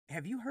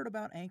Have you heard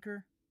about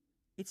Anchor?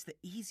 It's the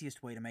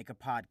easiest way to make a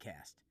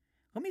podcast.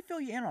 Let me fill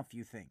you in on a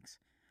few things.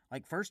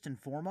 Like, first and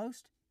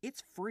foremost,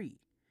 it's free.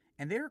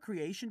 And there are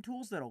creation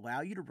tools that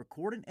allow you to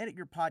record and edit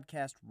your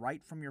podcast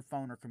right from your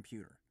phone or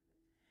computer.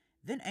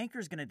 Then Anchor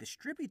is going to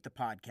distribute the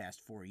podcast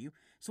for you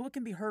so it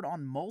can be heard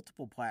on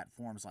multiple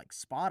platforms like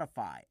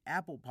Spotify,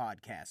 Apple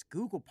Podcasts,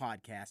 Google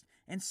Podcasts,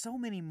 and so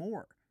many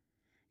more.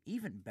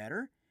 Even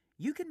better,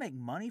 you can make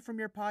money from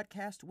your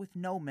podcast with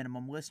no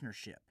minimum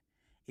listenership.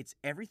 It's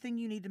everything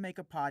you need to make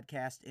a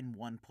podcast in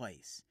one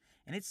place.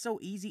 And it's so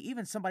easy,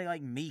 even somebody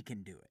like me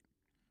can do it.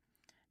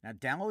 Now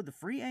download the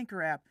free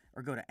Anchor app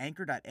or go to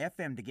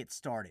anchor.fm to get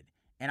started.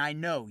 And I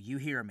know you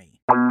hear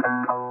me.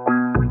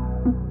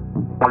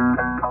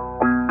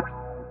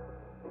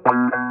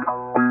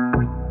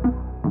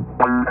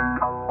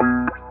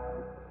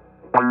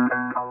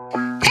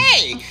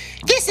 Hey,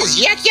 this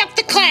is Yuck Yuck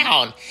the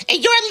Clown,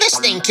 and you're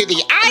listening to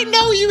the I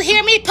Know You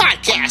Hear Me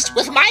podcast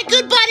with my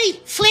good buddy,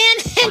 Flynn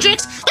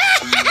Hendricks.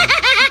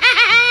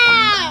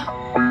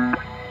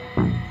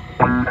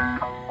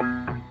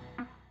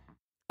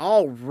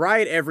 All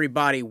right,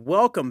 everybody.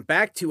 Welcome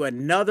back to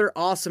another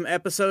awesome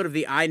episode of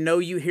the I Know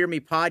You Hear Me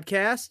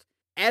podcast.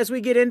 As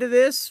we get into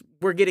this,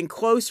 we're getting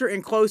closer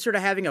and closer to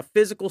having a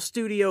physical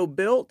studio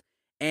built,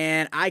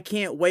 and I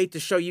can't wait to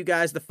show you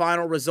guys the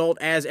final result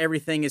as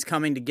everything is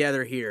coming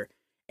together here.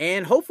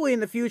 And hopefully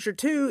in the future,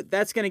 too,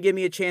 that's going to give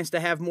me a chance to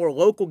have more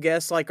local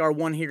guests like our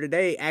one here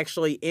today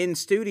actually in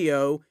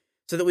studio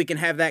so that we can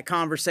have that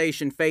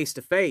conversation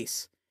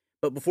face-to-face.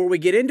 But before we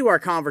get into our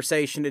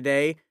conversation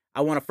today,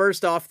 I want to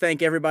first off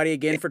thank everybody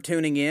again for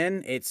tuning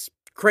in. It's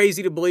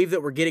crazy to believe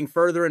that we're getting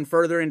further and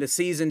further into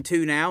Season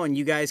 2 now, and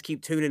you guys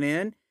keep tuning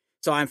in.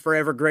 So I'm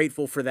forever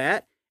grateful for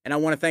that. And I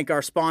want to thank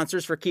our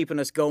sponsors for keeping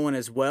us going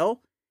as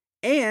well.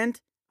 And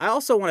I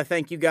also want to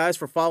thank you guys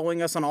for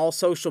following us on all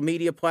social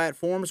media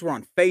platforms. We're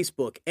on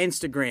Facebook,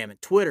 Instagram,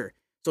 and Twitter.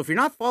 So if you're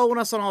not following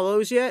us on all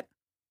those yet,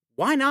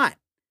 why not?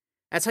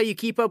 That's how you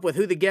keep up with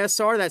who the guests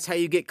are. That's how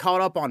you get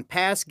caught up on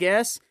past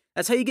guests.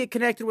 That's how you get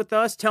connected with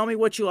us. Tell me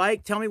what you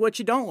like. Tell me what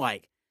you don't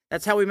like.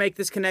 That's how we make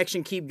this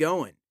connection keep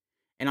going.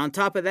 And on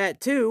top of that,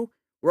 too,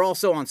 we're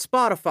also on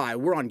Spotify.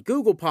 We're on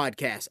Google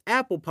Podcasts,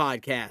 Apple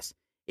Podcasts.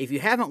 If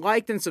you haven't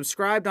liked and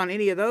subscribed on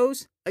any of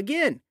those,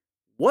 again,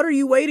 what are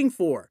you waiting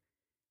for?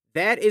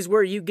 That is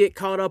where you get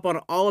caught up on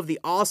all of the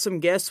awesome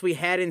guests we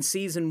had in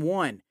Season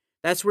 1.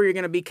 That's where you're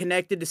going to be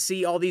connected to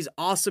see all these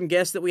awesome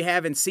guests that we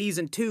have in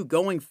Season 2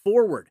 going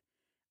forward.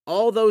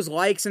 All those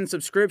likes and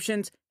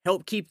subscriptions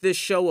help keep this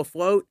show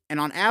afloat. And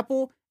on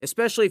Apple,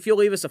 especially if you'll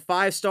leave us a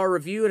 5-star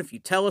review and if you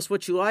tell us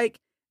what you like,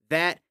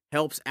 that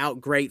helps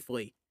out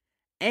gratefully.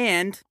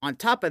 And on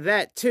top of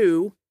that,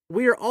 too,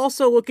 we are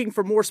also looking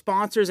for more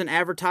sponsors and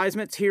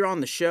advertisements here on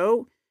the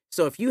show.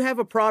 So if you have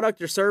a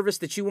product or service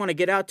that you want to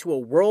get out to a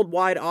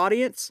worldwide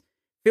audience,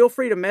 feel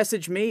free to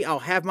message me. I'll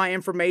have my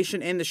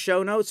information in the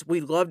show notes.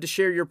 We'd love to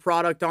share your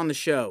product on the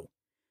show.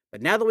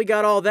 But now that we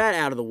got all that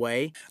out of the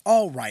way...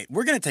 All right,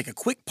 we're going to take a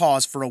quick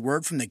pause for a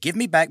word from the Give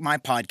Me Back My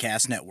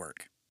Podcast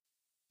Network.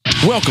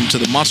 Welcome to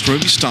the Monster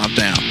Movie Stomp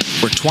Down,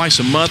 where twice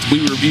a month we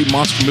review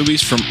monster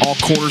movies from all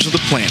corners of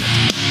the planet.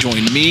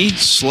 Join me,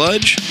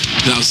 Sludge.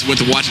 And I went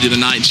to watch it the other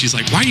night, and she's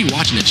like, "Why are you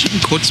watching it? You can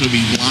quote this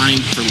movie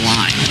line for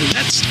line."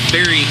 That's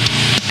very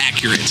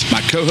accurate.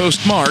 My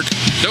co-host, Mark.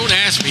 Don't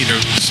ask me to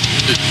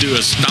do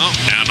a stomp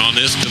down on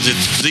this, because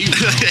it's zero.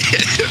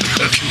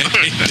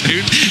 Okay,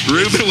 dude.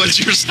 Ruben, what's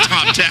your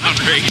stomp down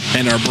rate?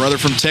 And our brother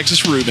from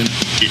Texas, Ruben.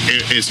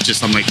 It's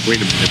just, I'm like,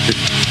 wait a minute.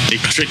 They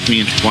tricked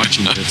me into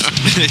watching this.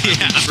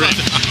 Yeah, that's what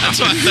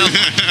I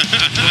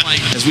felt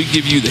like. As we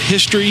give you the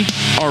history,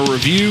 our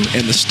review,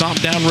 and the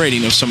stomp down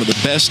rating of some of the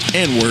best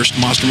and worst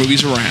monster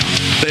movies around.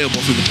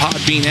 Available through the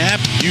Podbean app,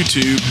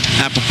 YouTube,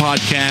 Apple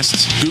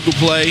Podcasts, Google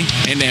Play,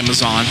 and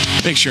Amazon.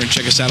 Make sure and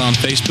check us out on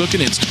Facebook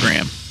and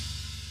Instagram.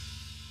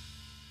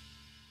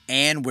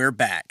 And we're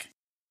back.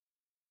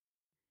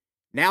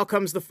 Now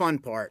comes the fun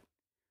part.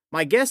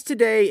 My guest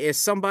today is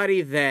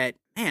somebody that,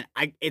 man,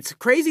 it's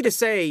crazy to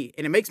say,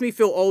 and it makes me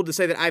feel old to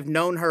say that I've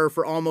known her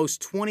for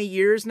almost 20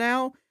 years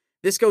now.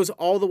 This goes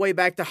all the way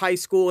back to high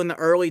school in the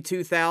early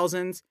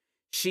 2000s.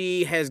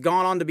 She has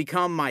gone on to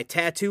become my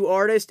tattoo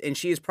artist, and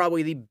she is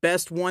probably the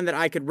best one that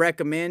I could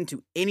recommend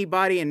to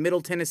anybody in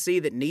Middle Tennessee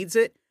that needs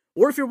it.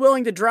 Or if you're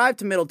willing to drive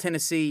to Middle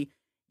Tennessee,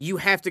 you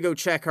have to go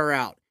check her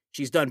out.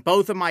 She's done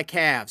both of my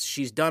calves.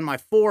 She's done my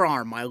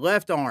forearm, my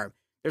left arm.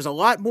 There's a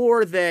lot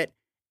more that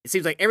it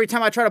seems like every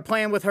time I try to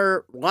plan with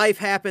her, life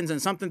happens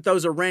and something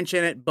throws a wrench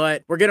in it,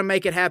 but we're going to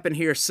make it happen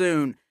here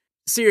soon.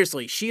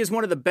 Seriously, she is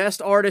one of the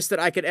best artists that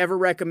I could ever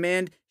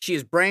recommend. She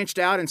has branched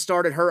out and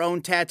started her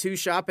own tattoo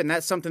shop, and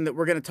that's something that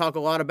we're going to talk a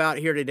lot about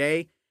here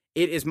today.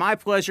 It is my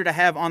pleasure to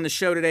have on the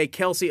show today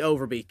Kelsey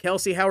Overbey.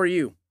 Kelsey, how are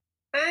you?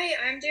 Hi,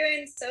 I'm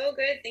doing so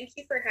good. Thank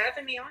you for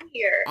having me on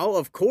here. Oh,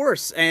 of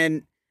course.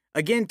 And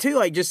again, too,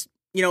 like just,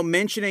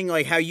 mentioning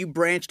like how you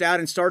branched out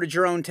and started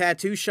your own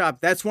tattoo shop.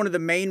 That's one of the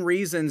main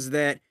reasons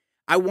that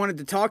I wanted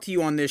to talk to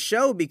you on this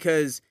show,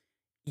 because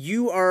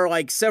you are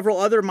like several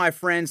other of my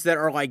friends that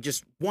are like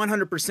just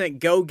 100%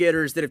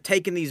 go-getters that have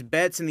taken these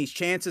bets and these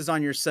chances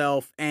on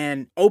yourself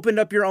and opened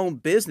up your own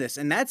business.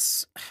 And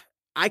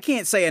I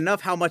can't say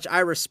enough how much I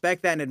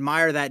respect that and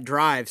admire that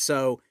drive.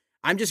 So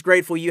I'm just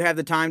grateful you have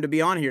the time to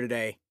be on here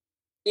today.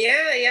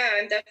 Yeah,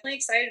 I'm definitely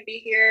excited to be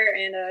here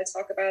and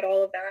talk about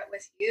all of that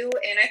with you.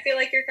 And I feel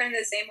like you're kind of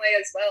the same way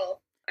as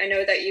well. I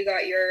know that you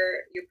got your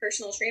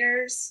personal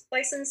trainer's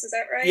license. Is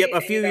that right? Yep,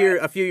 a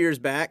few years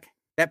back.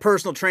 That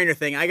personal trainer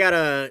thing,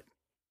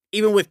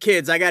 even with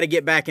kids, I gotta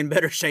get back in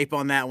better shape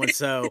on that one.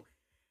 So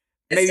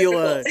maybe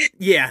you'll,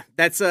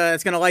 that's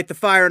gonna light the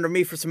fire under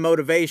me for some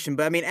motivation.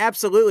 But I mean,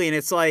 absolutely, and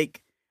it's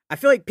like I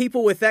feel like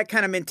people with that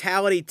kind of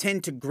mentality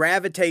tend to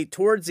gravitate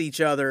towards each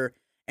other.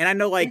 And I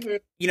know, like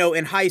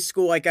in high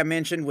school, like I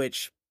mentioned,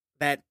 which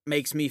that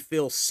makes me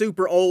feel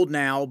super old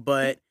now,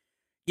 but.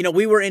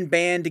 We were in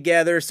band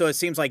together, so it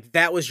seems like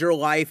that was your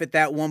life at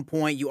that one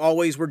point. You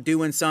always were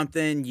doing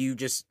something.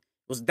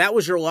 That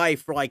was your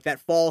life for like that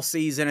fall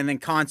season, and then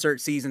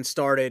concert season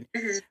started.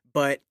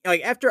 But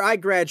like after I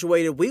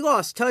graduated, we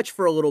lost touch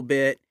for a little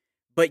bit.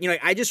 But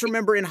I just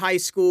remember in high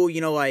school,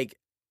 like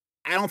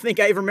I don't think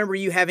I even remember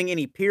you having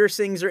any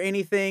piercings or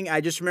anything. I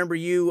just remember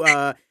you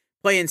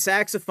playing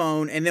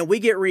saxophone, and then we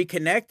get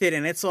reconnected,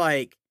 and it's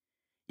like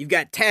you've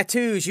got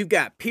tattoos, you've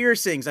got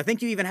piercings. I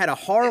think you even had a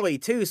Harley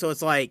too. So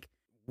it's like,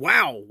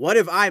 wow, what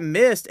have I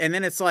missed? And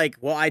then it's like,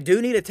 well, I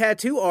do need a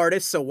tattoo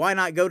artist, so why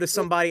not go to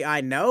somebody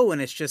I know?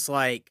 And it's just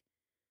like,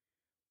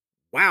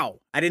 wow,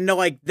 I didn't know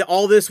like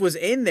all this was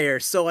in there.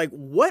 So like,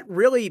 what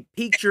really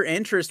piqued your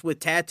interest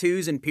with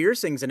tattoos and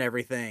piercings and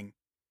everything?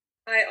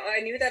 I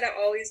knew that I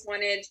always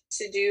wanted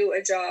to do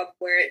a job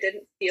where it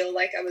didn't feel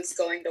like I was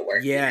going to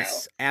work.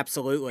 Yes,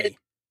 absolutely.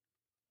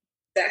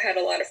 That had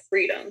a lot of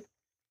freedom.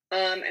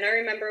 And I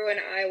remember when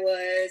I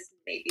was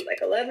maybe like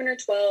 11 or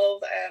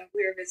 12,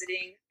 we were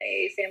visiting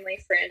a family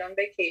friend on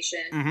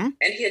vacation,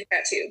 and he had a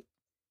tattoo.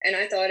 And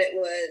I thought it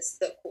was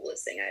the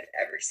coolest thing I'd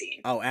ever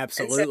seen. Oh,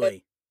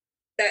 absolutely.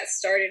 So that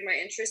started my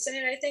interest in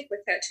it, I think,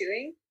 with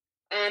tattooing.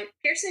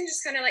 Piercing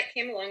just kind of like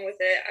came along with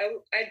it.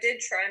 I did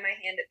try my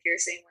hand at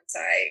piercing once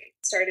I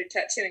started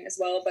tattooing as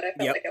well, but I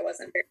felt like I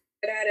wasn't very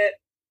good at it.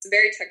 It's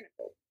very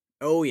technical.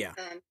 Oh, yeah.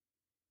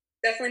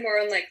 Definitely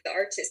more on like the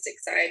artistic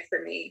side for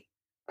me.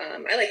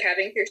 I like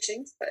having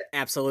piercings, but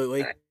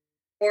absolutely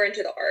more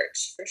into the art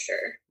for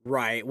sure.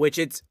 Right, which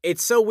it's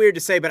so weird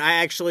to say, but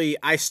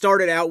I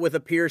started out with a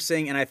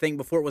piercing, and I think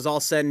before it was all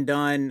said and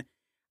done,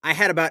 I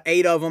had about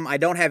 8 of them. I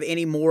don't have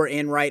any more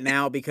in right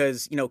now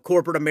because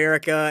corporate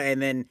America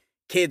and then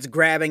kids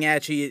grabbing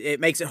at you, it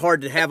makes it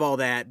hard to have all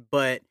that.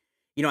 But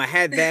I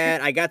had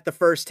that. I got the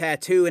first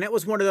tattoo, and it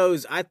was one of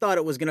those. I thought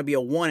it was going to be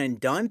a one and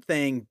done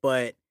thing,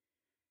 but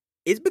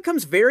it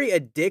becomes very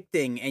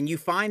addicting, and you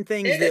find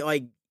things that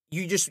like.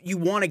 You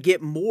want to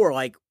get more.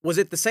 Like, was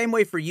it the same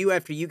way for you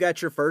after you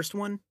got your first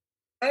one?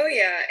 Oh,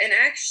 yeah. And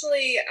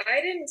actually, I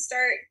didn't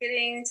start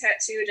getting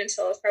tattooed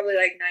until I was probably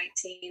like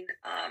 19.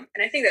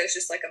 And I think that was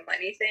just like a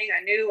money thing.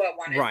 I knew I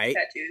wanted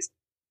tattoos.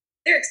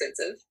 They're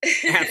expensive.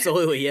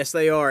 Absolutely. Yes,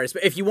 they are.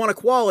 If you want a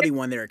quality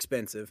one, they're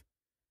expensive.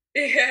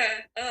 Yeah.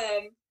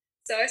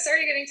 So I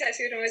started getting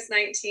tattooed when I was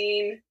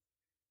 19.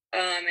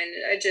 And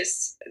I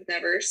just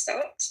never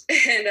stopped.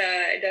 And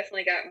I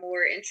definitely got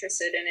more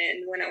interested in it.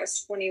 And when I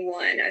was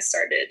 21, I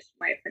started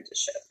my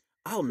apprenticeship.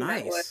 Oh,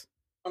 nice. That was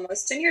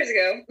almost 10 years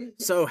ago.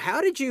 So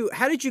how did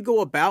you go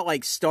about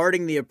like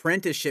starting the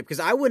apprenticeship? Because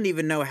I wouldn't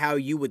even know how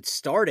you would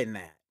start in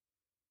that.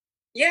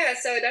 Yeah,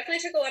 so it definitely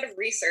took a lot of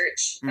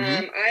research.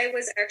 I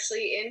was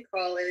actually in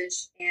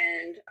college,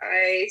 and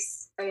I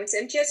went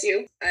to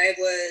MTSU. I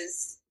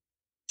was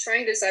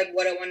trying to decide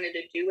what I wanted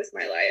to do with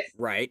my life.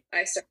 Right.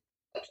 I started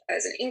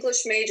as an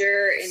English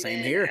major, and Same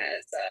then here.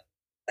 as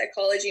a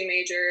psychology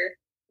major.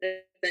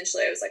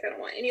 Eventually, I was like, I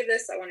don't want any of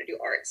this. I want to do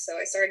art. So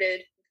I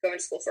started going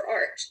to school for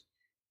art.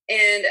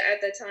 And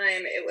at the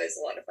time, it was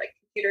a lot of like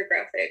computer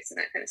graphics and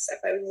that kind of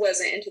stuff. I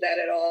wasn't into that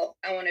at all.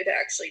 I wanted to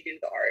actually do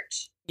the art.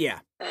 Yeah.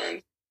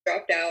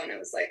 Dropped out, and I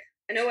was like,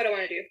 I know what I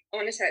want to do. I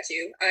want a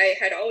tattoo. I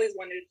had always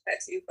wanted a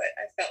tattoo, but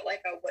I felt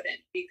like I wouldn't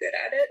be good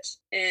at it.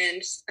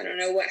 And I don't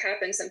know what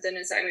happened. Something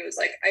inside me was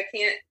like, I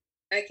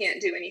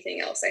can't do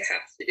anything else. I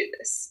have to do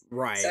this.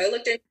 Right. So I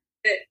looked into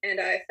it, and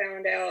I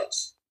found out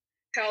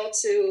how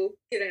to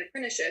get an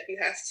apprenticeship. You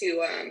have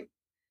to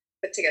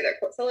put together a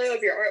portfolio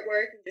of your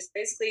artwork and just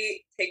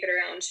basically take it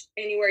around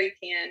anywhere you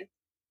can,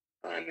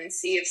 and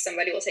see if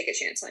somebody will take a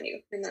chance on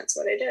you. And that's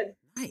what I did.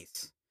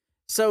 Nice.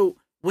 So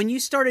when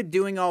you started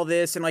doing all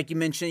this, and like you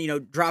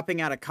mentioned,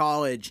 dropping out of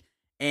college,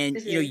 and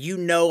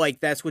like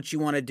that's what you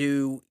want to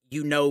do,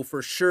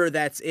 for sure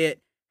that's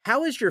it.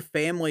 How is your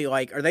family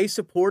like? Are they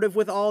supportive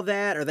with all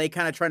that? Are they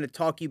kind of trying to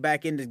talk you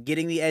back into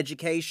getting the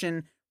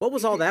education? What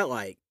was all that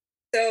like?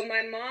 So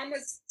my mom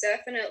was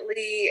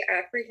definitely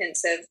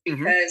apprehensive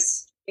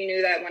because she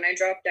knew that when I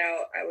dropped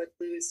out, I would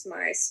lose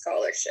my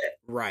scholarship.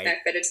 Right. And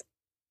if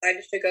I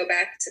decided to go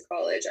back to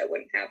college, I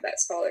wouldn't have that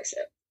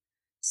scholarship.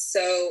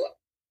 So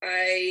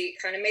I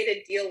kind of made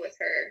a deal with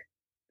her.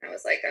 I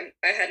was like,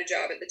 I had a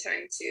job at the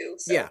time too.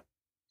 So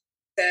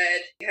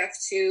said you have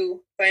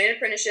to find an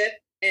apprenticeship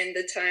in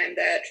the time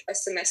that a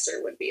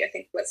semester would be. I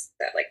think what's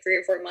that, like 3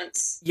 or 4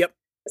 months? Yep.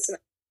 A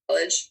semester of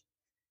college.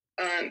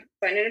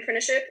 Find an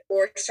apprenticeship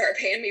or start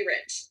paying me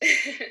rent.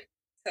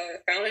 So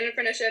I found an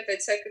apprenticeship.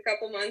 It took a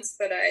couple months,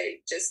 but I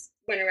just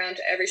went around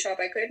to every shop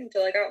I could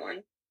until I got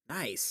one.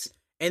 Nice.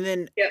 And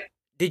then, Yep.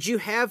 did you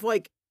have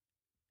like,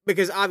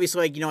 because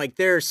obviously, like, you know, like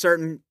there are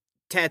certain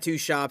tattoo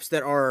shops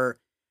that are,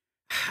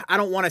 I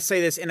don't want to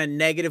say this in a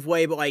negative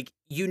way, but like,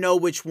 you know,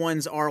 which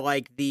ones are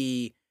like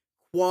the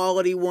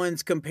quality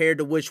ones compared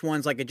to which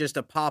ones like just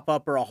a pop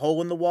up or a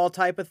hole in the wall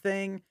type of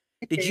thing.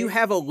 Did you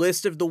have a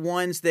list of the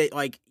ones that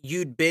like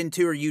you'd been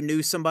to or you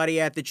knew somebody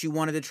at that you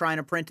wanted to try an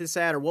apprentice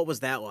at, or what was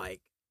that like?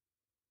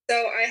 So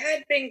I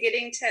had been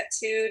getting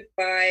tattooed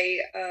by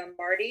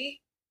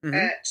Marty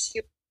at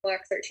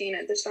Black 13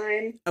 at the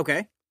time.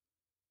 Okay.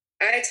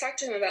 I talked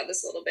to him about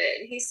this a little bit,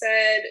 and he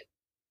said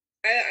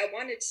I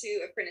wanted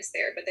to apprentice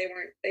there, but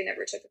they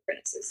never took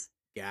apprentices.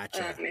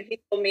 Gotcha. And he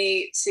told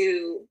me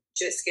to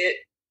just get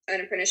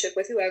an apprenticeship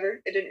with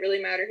whoever. It didn't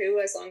really matter who,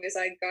 as long as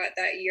I got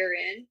that year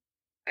in,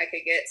 I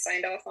could get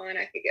signed off on,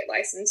 I could get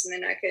licensed, and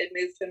then I could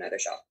move to another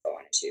shop if I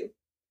wanted to.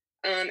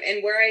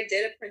 And where I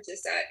did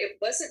apprentice at, it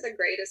wasn't the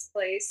greatest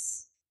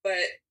place,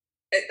 but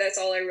that's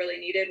all I really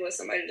needed was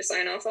somebody to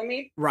sign off on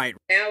me. Right.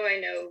 Now I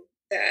know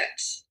that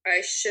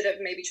I should have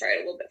maybe tried a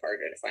little bit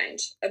harder to find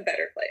a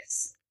better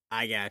place.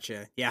 I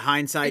gotcha. Yeah,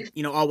 hindsight,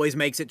 you know, always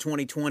makes it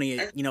 2020,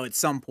 you know, at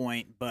some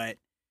point. But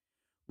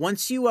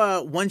once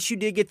you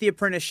did get the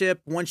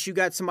apprenticeship, once you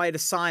got somebody to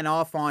sign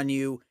off on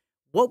you,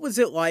 what was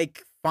it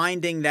like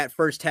finding that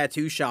first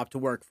tattoo shop to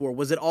work for?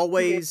 Was it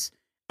always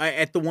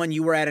at the one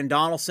you were at in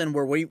Donaldson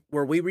where we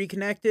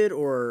reconnected,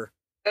 or?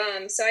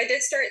 So I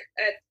did start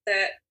at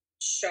that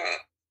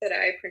shop that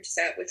I apprenticed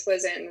at, which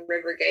was in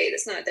Rivergate.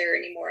 It's not there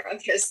anymore,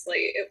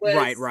 obviously. It was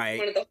right.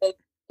 one of the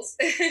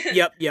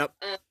hotels. Yep.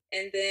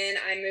 And then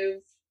I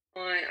moved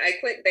on. I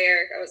quit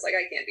there. I was like,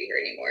 I can't be here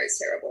anymore. It's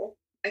terrible.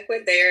 I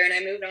quit there and I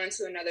moved on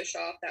to another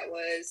shop that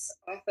was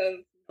off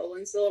of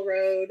Nolansville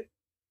Road.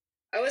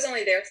 I was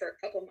only there for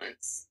a couple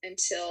months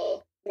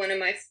until one of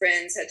my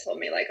friends had told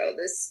me, like, oh,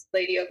 this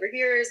lady over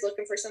here is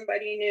looking for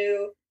somebody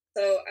new.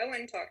 So I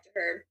went and talked to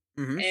her,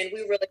 and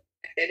we really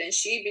connected, and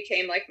she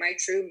became like my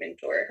true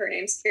mentor. Her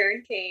name's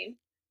Karen Kane.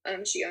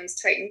 She owns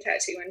Titan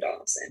Tattoo in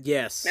Donaldson.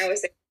 Yes. And I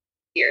was there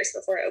years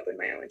before I opened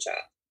my own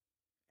shop.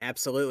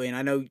 Absolutely. And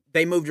I know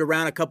they moved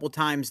around a couple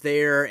times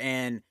there,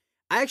 and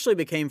I actually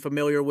became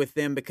familiar with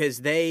them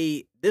because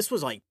this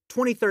was like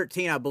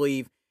 2013, I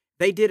believe.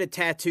 They did a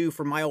tattoo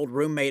for my old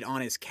roommate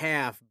on his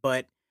calf,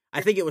 but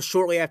I think it was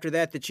shortly after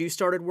that you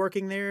started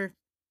working there.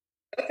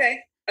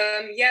 Okay.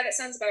 Yeah, that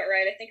sounds about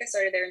right. I think I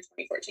started there in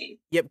 2014.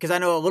 Yep, because I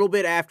know a little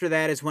bit after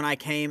that is when I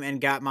came and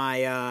got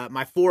my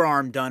my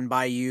forearm done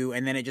by you,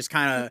 and then it just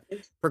kind of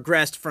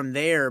progressed from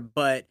there.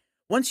 But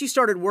once you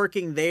started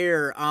working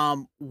there,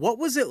 what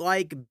was it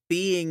like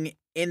being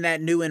in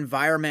that new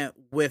environment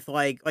with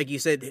like you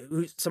said,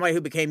 somebody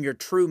who became your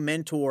true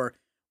mentor?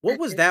 What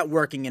was that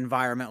working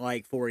environment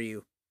like for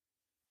you?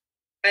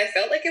 I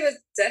felt like it was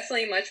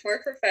definitely much more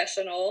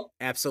professional.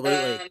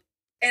 Absolutely.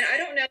 And I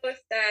don't know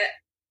if that,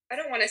 I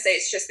don't want to say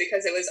it's just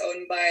because it is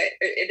owned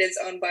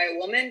by a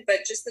woman,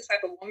 but just the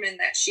type of woman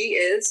that she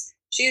is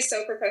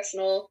so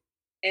professional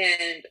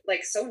and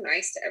like so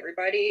nice to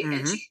everybody.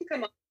 And she can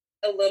come off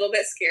a little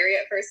bit scary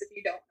at first if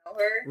you don't know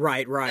her.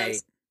 Right. I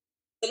was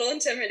a little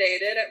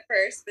intimidated at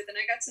first, but then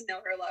I got to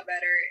know her a lot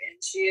better.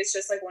 And she is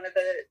just like one of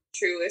the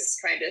truest,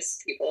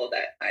 kindest people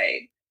that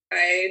I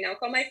now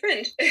call my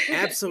friend.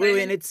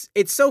 Absolutely. And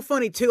it's so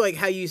funny too, like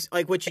how you,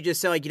 like what you just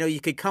said, like, you know,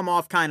 you could come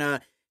off kind of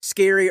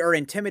scary or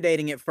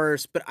intimidating at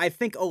first, but I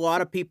think a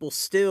lot of people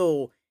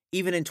still,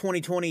 even in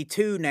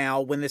 2022 now,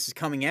 when this is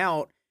coming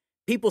out,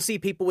 people see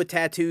people with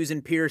tattoos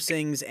and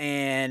piercings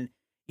and,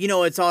 you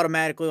know, it's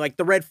automatically like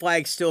the red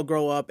flags still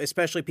grow up,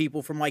 especially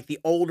people from like the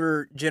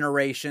older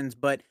generations,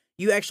 but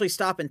you actually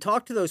stop and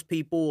talk to those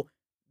people.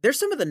 They're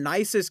some of the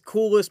nicest,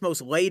 coolest,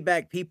 most laid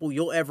back people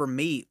you'll ever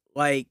meet.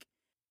 Like,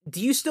 do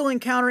you still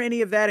encounter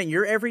any of that in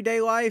your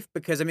everyday life?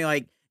 Because I mean,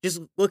 like, just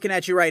looking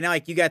at you right now,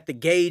 like you got the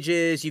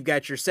gauges, you've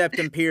got your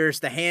septum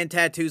pierced, the hand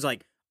tattoos,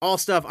 like all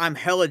stuff I'm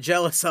hella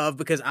jealous of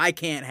because I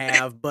can't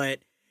have. But,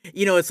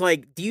 you know, it's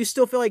like, do you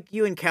still feel like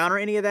you encounter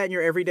any of that in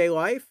your everyday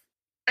life?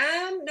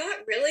 Not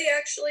really,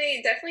 actually.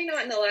 Definitely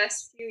not in the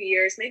last few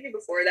years. Maybe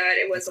before that,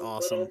 it was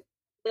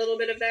little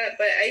bit of that.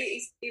 But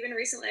even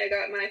recently, I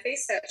got my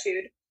face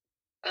tattooed,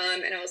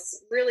 and I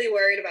was really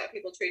worried about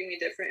people treating me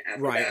different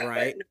after that.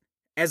 Right.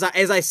 As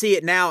I see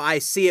it now, I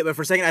see it, but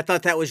for a second I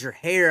thought that was your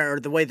hair or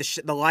the way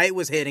the light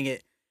was hitting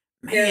it.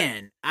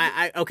 Man,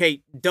 yeah.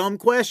 Okay, dumb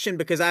question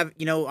because I've,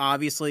 you know,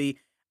 obviously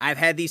I've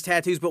had these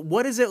tattoos, but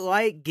what is it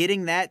like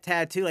getting that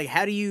tattoo? Like,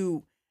 how do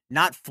you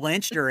not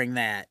flinch during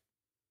that?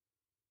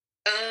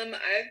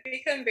 I've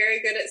become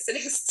very good at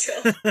sitting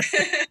still, but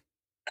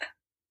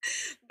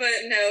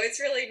no, it's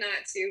really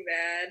not too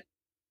bad.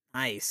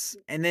 Nice.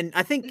 And then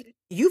I think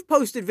you've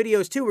posted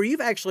videos too where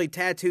you've actually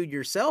tattooed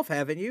yourself,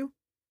 haven't you?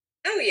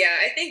 Oh yeah,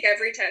 I think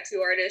every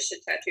tattoo artist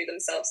should tattoo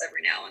themselves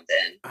every now and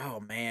then. Oh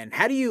man,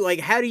 how do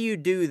you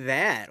do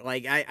that?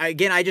 Like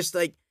I just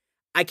like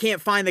I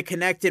can't find the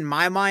connect in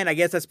my mind. I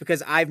guess that's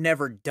because I've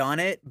never done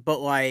it, but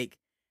like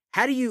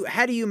how do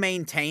you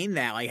maintain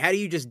that? Like how do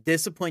you just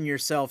discipline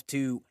yourself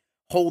to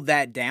hold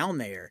that down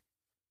there?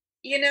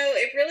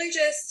 It really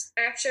just,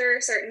 after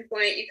a certain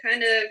point, you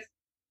kind of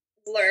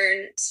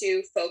learn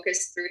to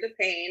focus through the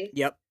pain.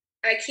 Yep.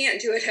 I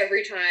can't do it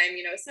every time.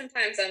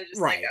 Sometimes I'm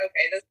just like, Right.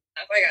 okay, this is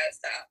enough. I gotta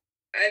stop.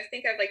 I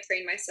think I've like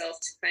trained myself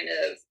to kind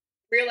of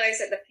realize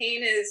that the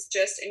pain is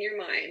just in your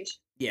mind.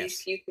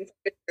 Yes. You can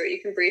focus through it,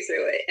 you can breathe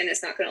through it, and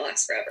it's not going to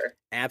last forever.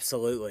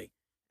 Absolutely.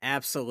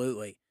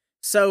 Absolutely.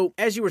 So,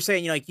 as you were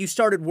saying, like you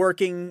started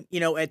working,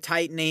 at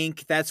Titan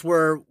Ink. That's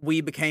where we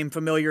became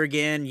familiar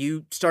again.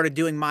 You started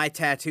doing my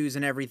tattoos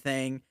and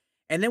everything.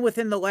 And then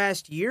within the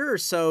last year or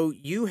so,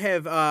 you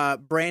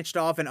have branched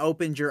off and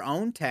opened your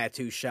own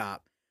tattoo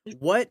shop.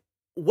 What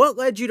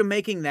led you to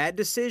making that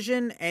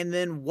decision? And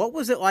then what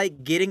was it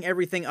like getting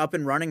everything up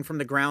and running from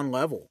the ground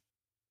level?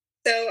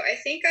 So I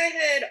think I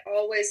had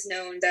always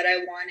known that I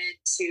wanted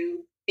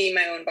to be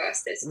my own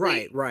boss.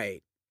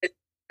 Right.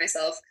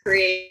 Myself,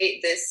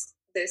 create this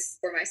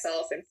for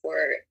myself and for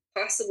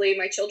possibly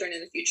my children in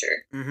the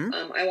future. Mm-hmm.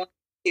 I want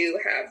to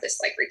have this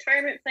like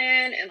retirement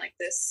plan and like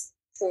this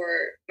for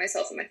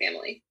myself and my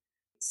family.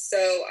 So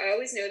I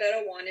always knew that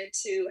I wanted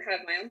to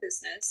have my own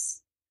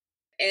business.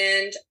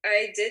 And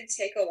I did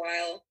take a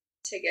while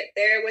to get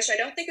there, which I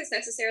don't think is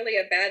necessarily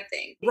a bad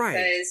thing,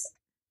 because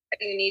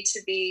you need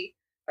to be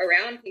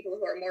around people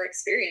who are more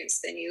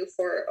experienced than you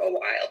for a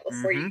while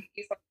before you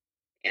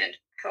find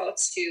how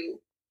to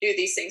do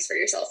these things for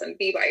yourself and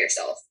be by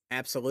yourself.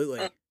 Absolutely.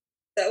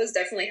 That was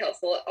definitely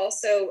helpful.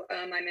 Also,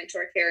 my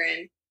mentor,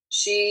 Karen,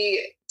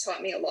 she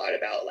taught me a lot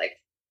about like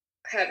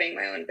having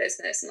my own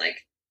business and like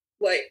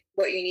what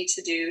you need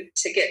to do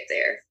to get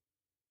there.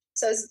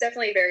 So it's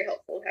definitely very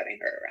helpful having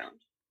her around.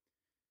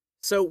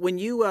 So when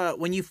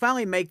you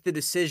finally make the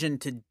decision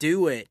to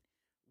do it,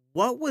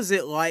 what was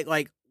it like?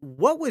 Like,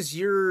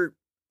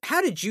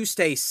 how did you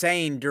stay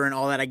sane during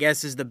all that? I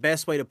guess is the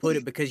best way to put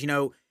it, because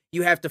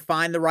you have to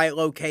find the right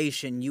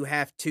location, you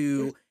have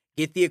to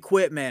get the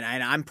equipment,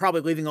 and I'm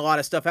probably leaving a lot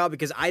of stuff out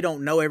because I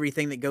don't know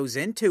everything that goes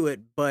into it.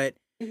 But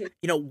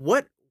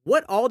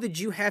what all did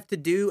you have to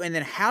do, and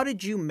then how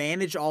did you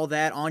manage all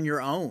that on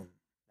your own?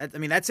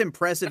 That's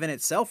impressive in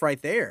itself,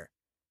 right there.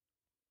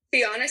 To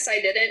be honest, I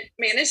didn't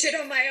manage it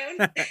on my own.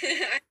 I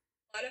had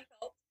a lot of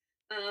help.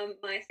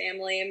 My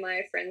family and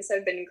my friends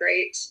have been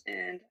great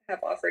and have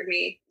offered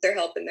me their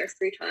help in their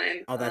free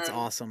time. Oh, that's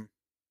awesome.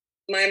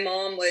 My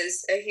mom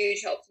was a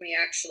huge help to me,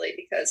 actually,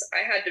 because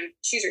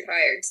she's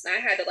retired, and I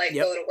had to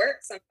go to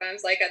work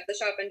sometimes, like at the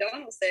shop in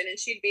Donaldson, and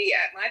she'd be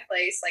at my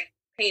place, like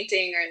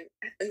painting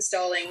and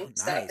installing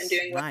stuff and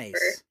doing whatever.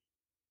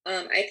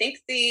 I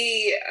think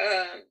the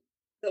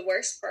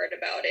worst part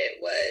about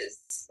it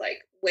was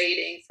like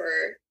waiting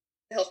for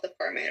the health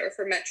department or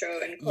for Metro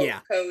and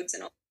codes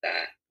and all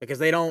that, because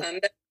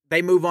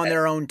they move on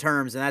their own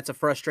terms, and that's a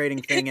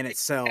frustrating thing in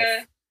itself.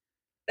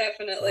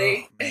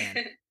 Definitely. Oh,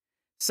 man.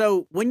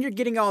 So when you're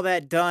getting all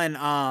that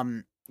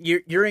done,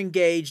 you're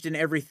engaged in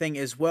everything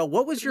as well.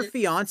 What was your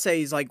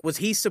fiance's like? Was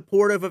he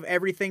supportive of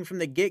everything from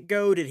the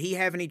get-go? Did he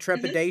have any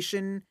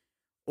trepidation,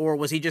 or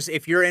was he just,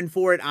 if you're in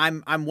for it,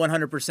 I'm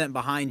 100%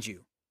 behind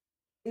you?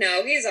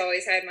 No, he's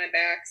always had my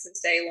back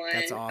since day one.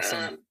 That's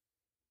awesome.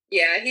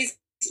 Yeah,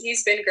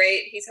 he's been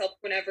great. He's helped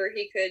whenever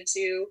he could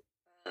too,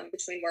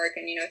 between work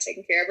and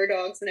taking care of our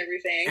dogs and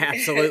everything.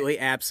 Absolutely,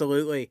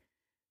 absolutely.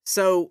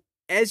 So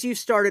as you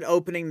started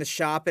opening the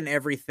shop and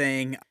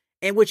everything,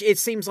 and which it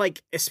seems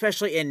like,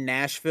 especially in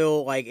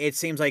Nashville, like it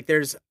seems like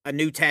there's a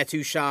new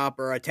tattoo shop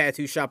or a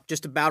tattoo shop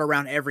just about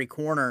around every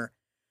corner.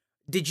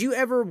 Did you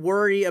ever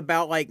worry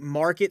about like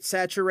market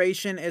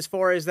saturation as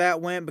far as that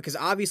went? Because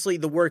obviously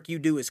the work you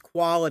do is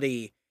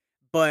quality,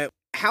 but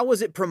how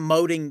was it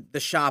promoting the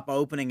shop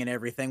opening and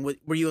everything?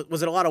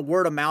 Was it a lot of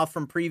word of mouth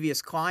from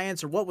previous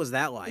clients, or what was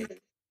that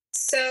like?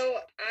 So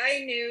I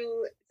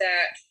knew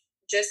that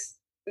just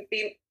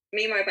me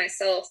by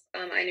myself,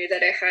 I knew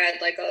that I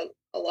had like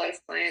a lot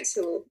of clients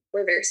who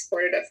were very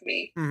supportive of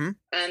me.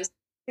 I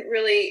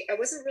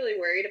wasn't really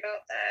worried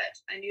about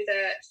that. I knew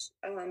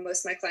that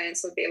most of my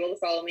clients would be able to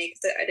follow me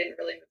because I didn't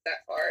really move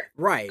that far.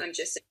 Right. I'm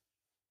just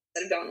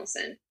out of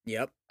Donaldson.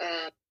 Yep.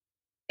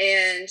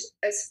 And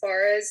as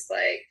far as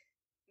like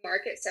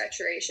market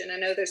saturation, I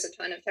know there's a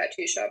ton of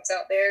tattoo shops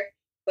out there,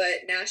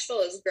 but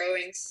Nashville is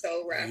growing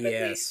so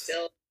rapidly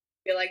still.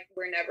 I feel like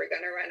we're never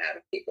going to run out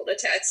of people to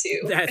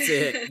tattoo. That's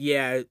it.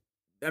 Yeah.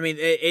 I mean,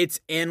 it's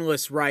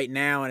endless right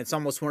now, and it's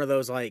almost one of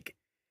those, like,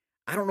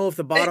 I don't know if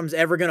the bottom's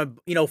ever going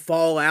to,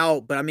 fall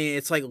out, but I mean,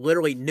 it's like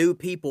literally new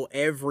people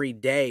every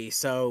day.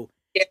 So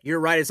you're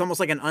right. It's almost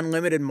like an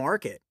unlimited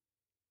market.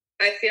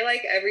 I feel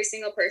like every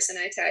single person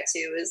I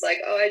tattoo is like,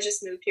 oh, I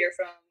just moved here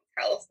from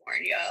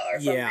California or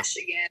from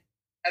Michigan,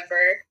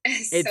 ever.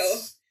 So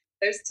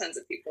there's tons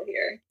of people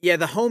here. Yeah,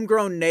 the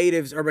homegrown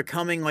natives are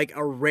becoming like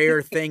a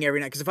rare thing every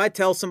night. Because if I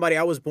tell somebody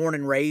I was born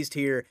and raised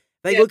here,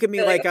 They look at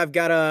me like I've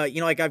got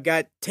I've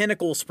got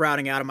tentacles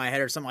sprouting out of my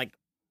head or something.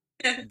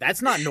 Like,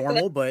 that's not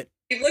normal, but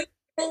you've lived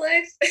your whole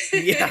life.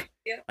 Yeah.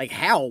 Like,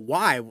 how?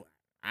 Why?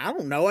 I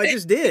don't know. I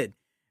just did.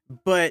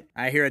 But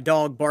I hear a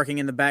dog barking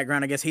in the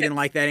background. I guess he didn't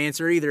like that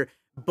answer either.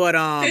 But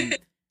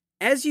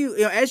as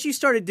you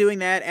started doing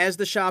that, as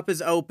the shop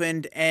is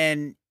opened,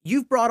 and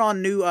you've brought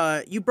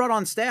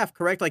on staff,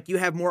 correct? Like, you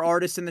have more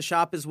artists in the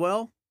shop as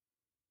well?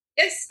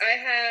 Yes, I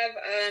have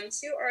 2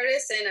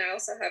 artists, and I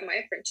also have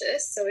my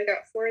apprentice. So we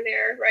got 4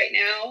 there right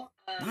now.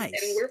 Nice.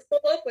 And we're full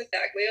up with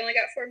that. We only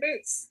got 4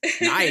 booths.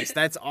 Nice.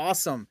 That's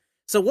awesome.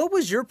 So what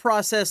was your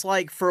process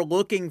like for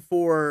looking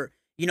for,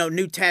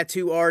 new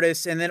tattoo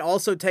artists, and then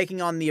also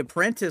taking on the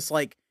apprentice?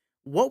 Like,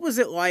 what was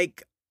it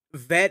like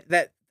the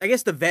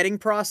vetting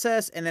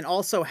process, and then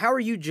also how are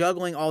you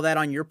juggling all that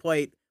on your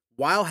plate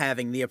while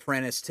having the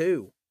apprentice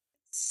too?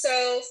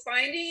 So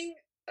finding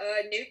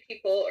new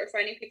people, or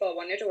finding people I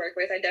wanted to work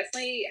with, I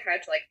definitely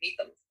had to meet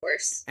them, of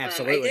course.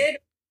 Absolutely.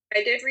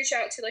 I did reach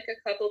out to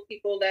a couple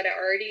people that I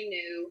already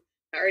knew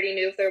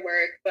of their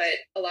work, but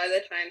a lot of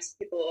the times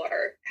people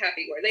are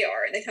happy where they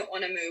are and they don't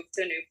want to move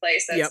to a new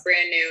place that's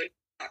brand new,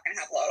 not going to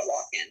have a lot of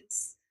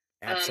walk-ins.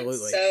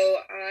 Absolutely. So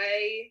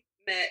I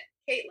met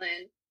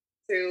Caitlin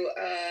through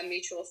a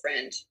mutual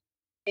friend,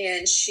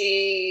 and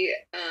she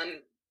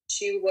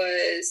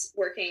was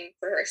working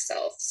for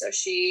herself, so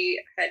she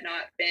had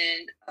not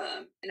been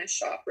in a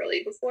shop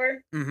really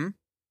before. Mm-hmm.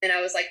 And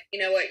I was like, you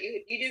know what,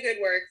 you do good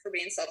work for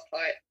being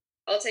self-taught.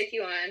 I'll take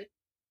you on,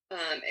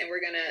 and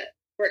we're gonna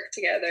work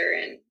together,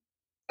 and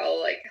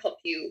I'll help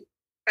you.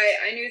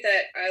 I knew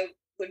that I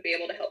would be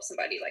able to help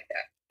somebody like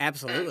that.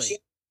 Absolutely. She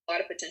has a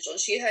lot of potential.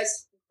 She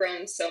has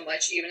grown so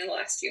much even in the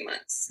last few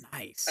months.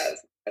 Nice.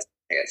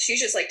 She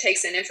just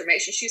takes in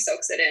information, she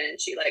soaks it in,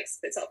 and she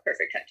spits out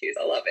perfect tattoos.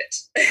 I love it.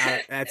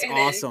 That's and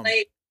awesome.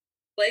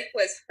 Blake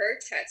was her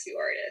tattoo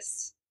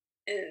artist,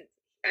 and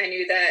I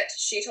knew that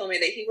she told me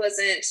that he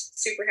wasn't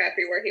super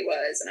happy where he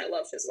was, and I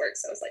loved his work,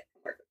 so I was like,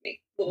 come work with me.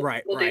 We'll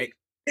right.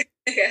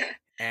 Yeah.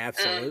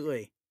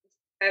 Absolutely.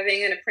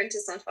 Having an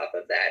apprentice on top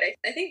of that,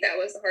 I think that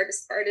was the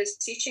hardest part, is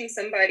teaching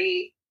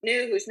somebody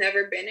new who's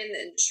never been in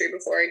the industry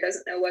before,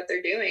 doesn't know what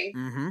they're doing.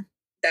 Mm-hmm.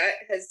 That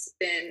has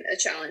been a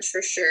challenge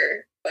for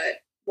sure,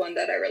 but one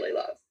that I really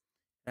love.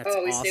 That's I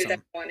always awesome. knew that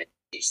I wanted to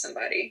teach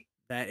somebody.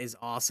 That is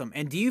awesome.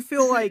 And do you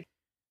feel like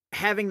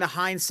having the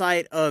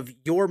hindsight of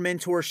your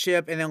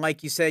mentorship, and then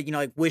like you said,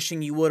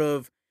 wishing you would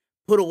have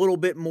put a little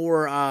bit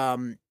more,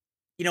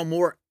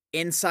 more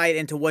insight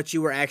into what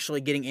you were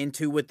actually getting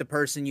into with the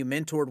person you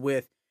mentored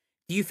with,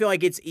 do you feel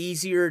like it's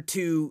easier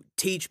to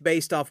teach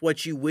based off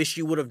what you wish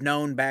you would have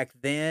known back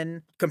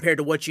then compared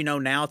to what you know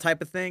now,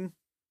 type of thing?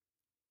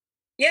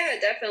 Yeah,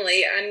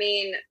 definitely. I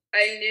mean,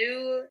 I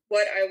knew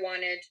what I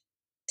wanted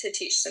to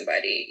teach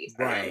somebody.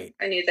 Right.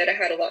 I knew that I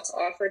had a lot to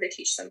offer to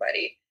teach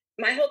somebody.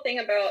 My whole thing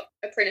about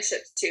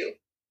apprenticeships too,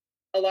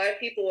 a lot of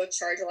people will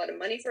charge a lot of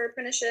money for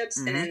apprenticeships,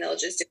 and then they'll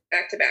just do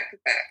back to back to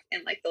back,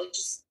 and they'll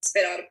just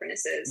spit out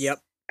apprentices. Yep.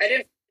 I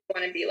didn't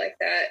want to be like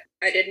that.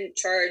 I didn't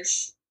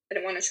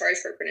want to charge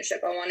for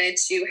apprenticeship. I wanted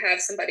to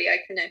have somebody I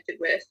connected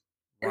with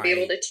and be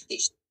able to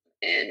teach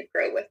and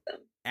grow with them.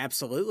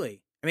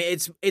 Absolutely. I mean,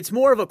 it's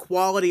more of a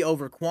quality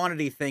over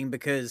quantity thing,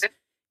 because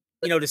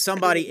to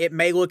somebody it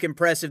may look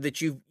impressive that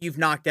you've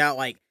knocked out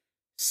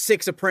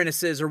 6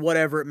 apprentices or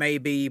whatever it may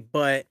be,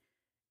 but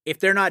if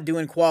they're not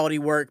doing quality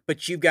work,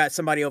 but you've got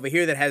somebody over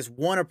here that has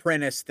 1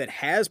 apprentice that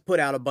has put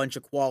out a bunch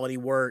of quality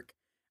work,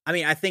 I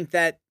mean, I think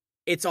that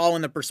it's all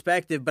in the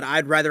perspective, but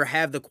I'd rather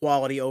have the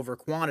quality over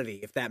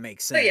quantity, if that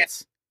makes sense. Oh,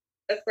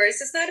 yeah. Of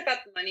course, it's not about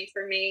the money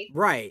for me.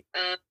 Right.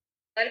 A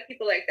lot of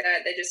people like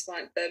that, they just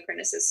want the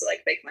apprentices to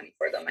make money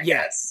for them, I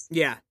guess.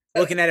 Yeah.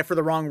 Looking at it for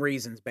the wrong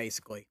reasons,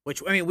 basically.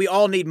 Which, I mean, we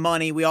all need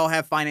money. We all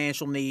have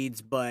financial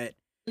needs, but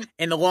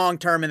in the long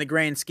term, in the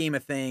grand scheme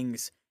of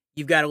things,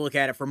 you've got to look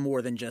at it for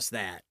more than just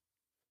that.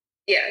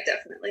 Yeah,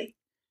 definitely.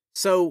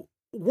 So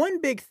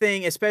one big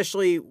thing,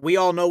 especially, we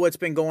all know what's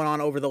been going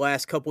on over the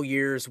last couple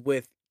years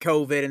with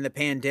COVID and the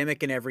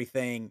pandemic and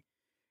everything.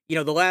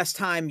 The last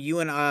time you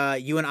and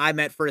I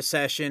met for a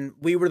session,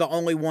 we were the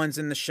only ones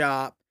in the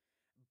shop.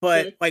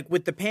 But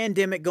with the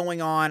pandemic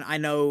going on, I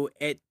know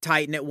at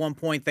Titan at one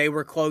point they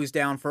were closed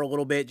down for a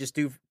little bit just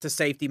due to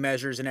safety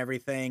measures and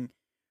everything.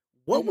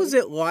 What was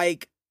it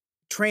like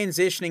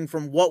transitioning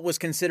from what was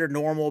considered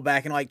normal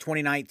back in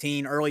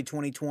 2019, early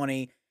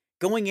 2020,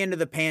 going into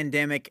the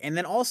pandemic, and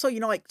then also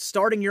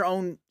starting your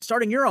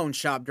own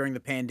shop during the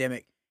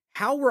pandemic?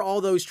 How were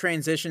all those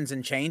transitions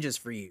and changes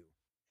for you?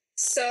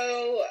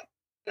 So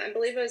I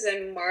believe it was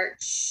in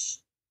March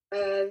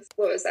of,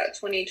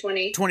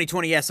 2020?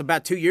 2020, yes,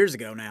 about 2 years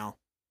ago now.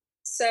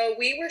 So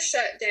we were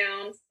shut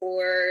down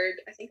for,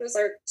 I think it was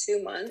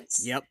 2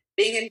 months. Yep.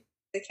 Being in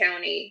the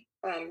county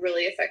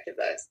really affected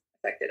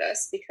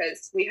us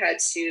because we had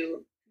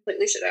to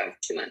completely shut down for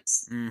 2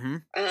 months. Mm-hmm.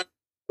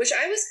 Which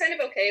I was kind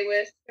of okay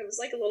with. It was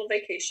like a little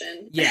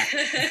vacation. Yeah,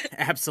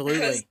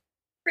 absolutely.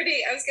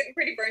 I was getting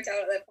pretty burnt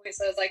out at that point,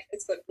 so I was like,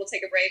 it's good. We'll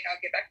take a break. I'll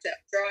get back to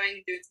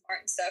drawing, doing some art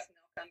and stuff, and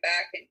I'll come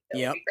back, and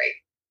it'll be great.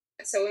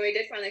 So when we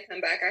did finally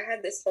come back, I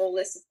had this whole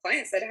list of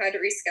clients that I had to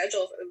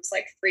reschedule. It was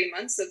like 3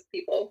 months of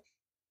people.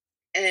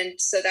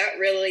 And so that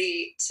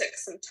really took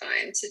some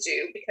time to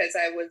do because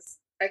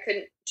I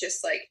couldn't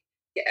just like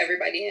get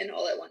everybody in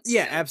all at once.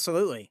 Yeah,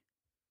 absolutely.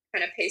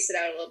 Kind of pace it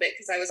out a little bit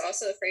because I was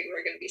also afraid we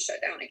were going to be shut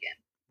down again.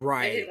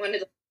 Right. I didn't want to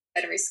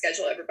try to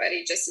reschedule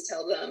everybody just to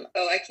tell them,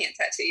 oh, I can't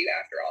tattoo you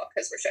after all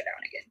because we're shut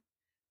down again.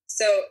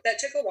 So that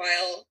took a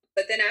while.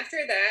 But then after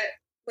that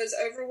was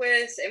over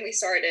with and we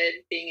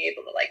started being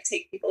able to like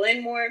take people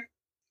in more,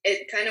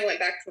 it kind of went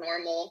back to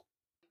normal.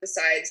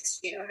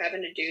 Besides,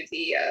 having to do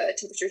the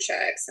temperature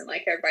checks and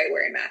like everybody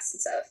wearing masks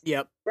and stuff.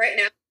 Yep. Right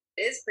now,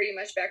 it is pretty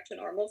much back to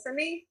normal for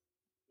me.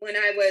 When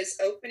I was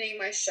opening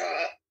my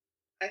shop,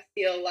 I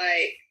feel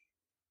like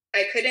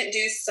I couldn't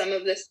do some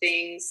of the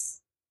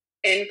things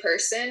in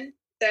person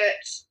that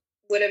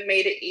would have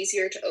made it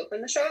easier to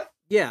open the shop.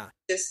 Yeah.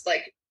 Just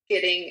like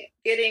getting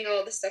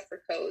all the stuff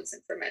for codes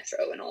and for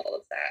Metro and all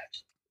of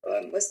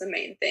that was the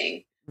main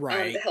thing.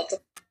 Right. The health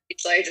department,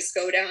 usually I just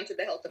go down to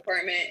the health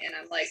department and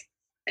I'm like,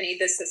 I need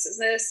this,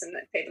 and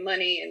then pay the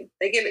money, and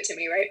they give it to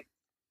me, right?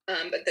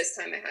 But this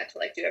time I had to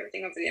like do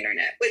everything over the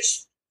internet,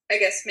 which I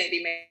guess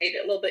maybe made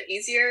it a little bit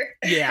easier.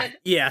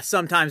 Yeah.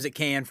 Sometimes it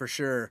can, for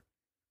sure.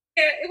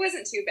 Yeah, it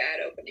wasn't too bad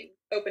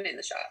opening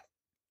the shop.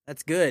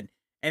 That's good.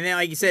 And then,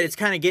 like you said, it's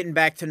kind of getting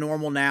back to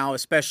normal now,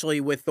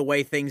 especially with the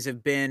way things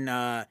have been,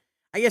 I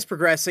guess,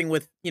 progressing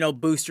with,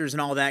 boosters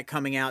and all that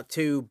coming out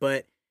too.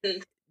 But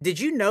did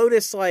you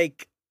notice,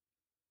 like,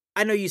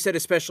 I know you said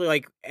especially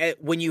like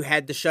when you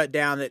had to shut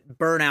down that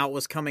burnout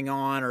was coming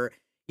on or,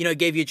 it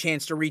gave you a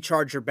chance to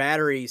recharge your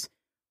batteries.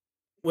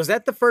 Was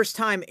that the first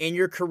time in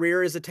your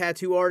career as a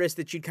tattoo artist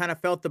that you kind of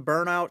felt the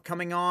burnout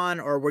coming on,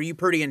 or were you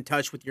pretty in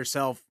touch with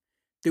yourself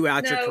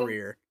throughout your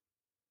career?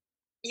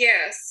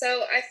 Yeah.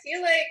 So I think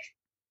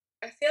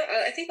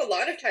a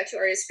lot of tattoo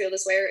artists feel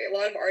this way, or a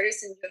lot of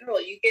artists in general.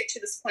 You get to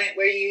this point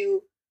where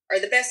you are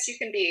the best you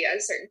can be at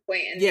a certain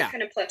point and you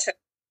kind of plateau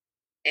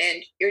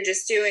and you're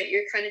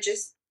kind of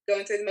just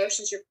going through the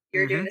motions.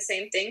 You're doing the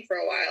same thing for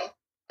a while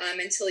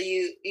until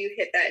you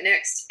hit that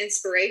next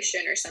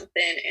inspiration or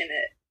something and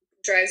it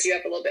drives you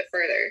up a little bit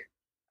further.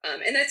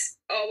 And that's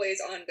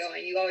always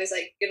ongoing. You always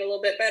like get a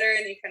little bit better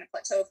and you kind of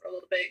plateau for a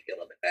little bit, get a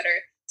little bit better.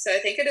 So I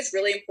think it is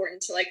really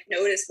important to like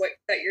notice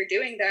that you're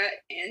doing that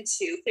and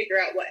to figure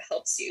out what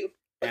helps you,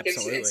 what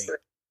gives you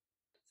inspiration.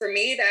 For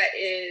me, that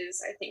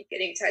is, I think,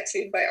 getting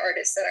tattooed by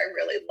artists that I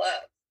really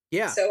love.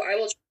 Yeah. So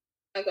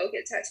I'll go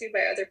get tattooed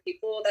by other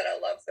people that I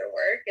love their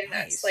work, and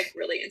that's like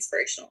really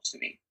inspirational to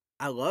me.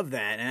 I love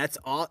that, and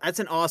that's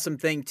an awesome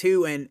thing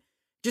too. And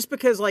just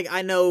because, like,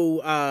 I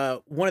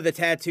know one of the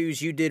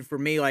tattoos you did for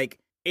me, like,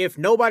 if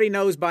nobody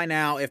knows by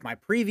now, if my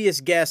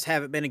previous guests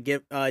haven't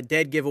been a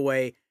dead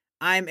giveaway,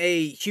 I'm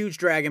a huge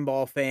Dragon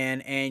Ball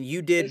fan, and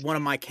you did one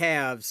of my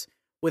calves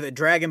with a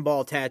Dragon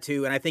Ball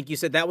tattoo, and I think you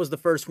said that was the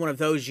first one of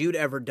those you'd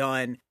ever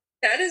done.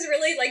 That is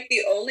really like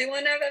the only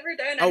one I've ever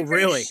done. I'm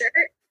really? Sure.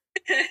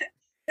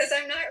 Because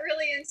I'm not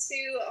really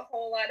into a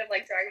whole lot of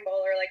like Dragon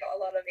Ball or like a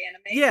lot of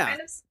anime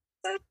kind of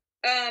stuff.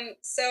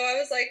 So I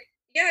was like,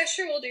 yeah,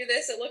 sure, we'll do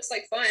this. It looks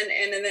like fun.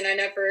 And then I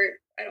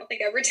don't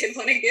think I ever did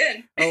one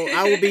again.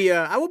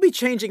 I will be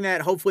changing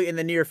that hopefully in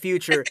the near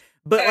future.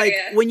 But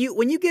when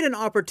you get an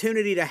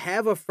opportunity to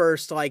have a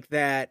first like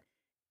that,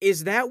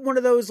 is that one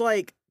of those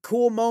like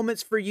cool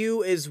moments for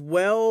you as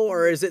well?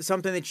 Or is it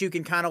something that you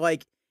can kind of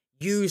like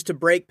use to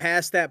break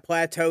past that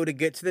plateau to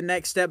get to the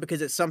next step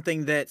because it's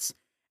something that's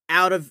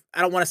out of,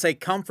 I don't want to say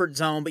comfort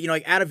zone, but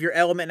like out of your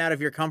element and out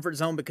of your comfort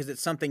zone because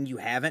it's something you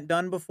haven't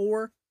done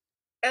before?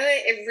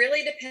 It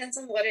really depends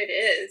on what it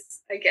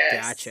is, I guess.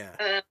 Gotcha.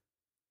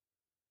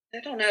 I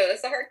don't know.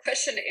 That's a hard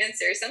question to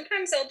answer.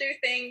 Sometimes I'll do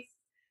things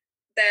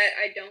that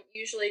I don't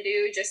usually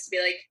do just to be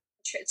like,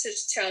 to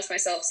challenge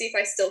myself, see if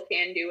I still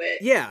can do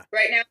it. Yeah.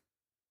 Right now, I'm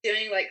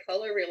doing like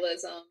color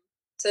realism.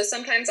 So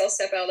sometimes I'll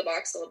step out of the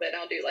box a little bit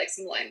and I'll do like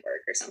some line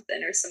work or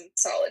something or some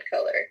solid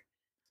color.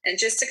 And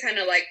just to kind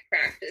of like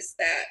practice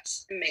that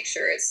and make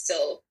sure it's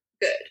still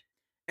good.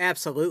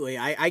 Absolutely.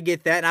 I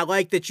get that. And I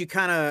like that you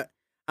kind of,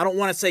 I don't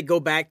want to say go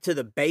back to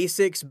the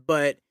basics,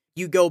 but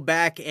you go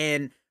back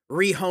and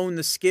rehone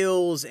the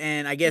skills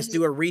and I guess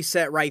do a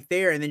reset right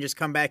there and then just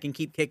come back and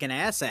keep kicking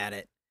ass at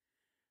it.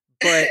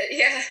 But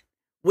yeah.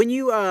 When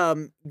you,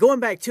 going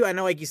back to, I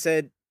know, like you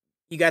said,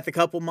 you got the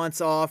couple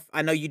months off.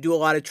 I know you do a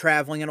lot of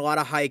traveling and a lot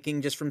of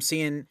hiking just from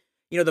seeing,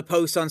 the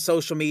posts on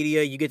social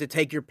media. You get to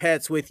take your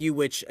pets with you,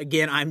 which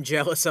again, I'm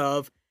jealous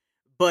of,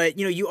 but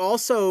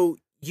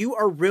you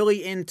are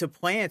really into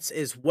plants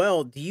as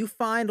well. Do you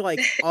find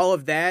like all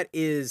of that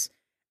is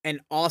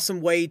an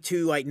awesome way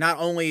to like not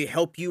only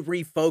help you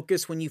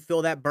refocus when you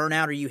feel that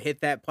burnout or you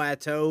hit that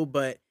plateau,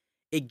 but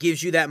it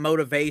gives you that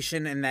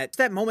motivation and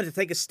that moment to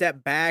take a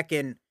step back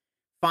and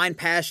find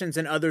passions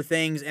and other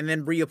things and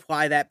then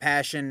reapply that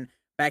passion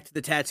back to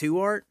the tattoo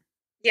art?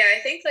 Yeah,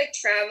 I think like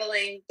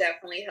traveling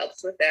definitely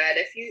helps with that.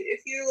 If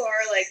you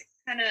are like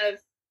kind of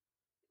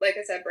like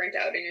I said, burnt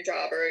out in your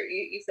job, or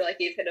you feel like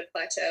you've hit a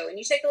plateau, and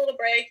you take a little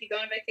break, you go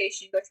on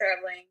vacation, you go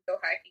traveling, go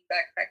hiking,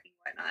 backpacking,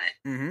 whatnot.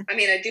 Mm-hmm. I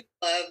mean, I do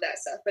love that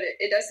stuff, but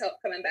it does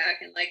help coming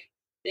back and like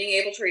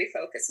being able to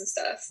refocus and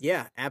stuff.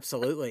 Yeah,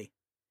 absolutely.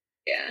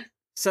 Yeah.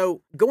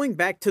 So going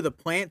back to the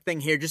plant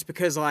thing here, just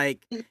because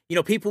like,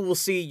 people will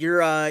see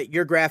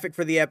your graphic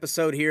for the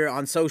episode here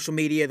on social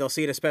media. They'll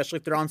see it, especially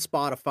if they're on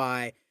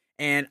Spotify.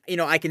 And,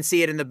 I can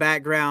see it in the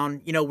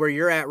background, where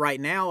you're at right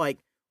now. Like,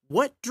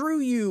 what drew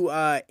you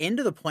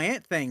into the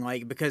plant thing?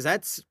 Like, because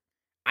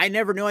I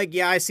never knew, like,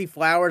 yeah, I see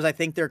flowers. I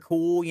think they're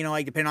cool,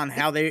 like depending on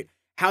how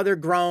they're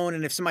grown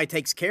and if somebody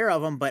takes care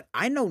of them. But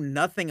I know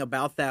nothing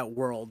about that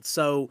world.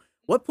 So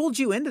what pulled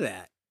you into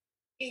that?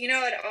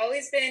 I'd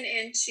always been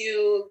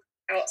into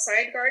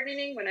outside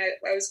gardening. When I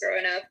was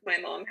growing up, my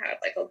mom had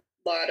like a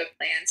lot of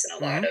plants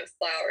and a lot of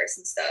flowers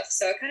and stuff.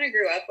 So I kind of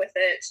grew up with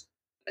it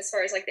as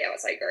far as like the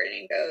outside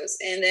gardening goes.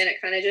 And then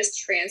it kind of just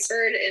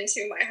transferred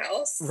into my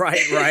house.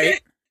 Right.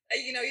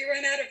 You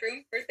run out of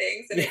room for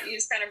things and you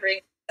just kind of bring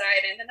it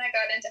inside. And then I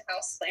got into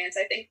house plants,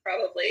 I think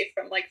probably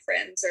from like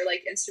friends or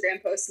like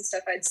Instagram posts and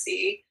stuff I'd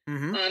see.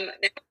 Mm-hmm. Now I'm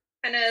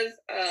kind of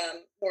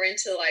more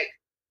into like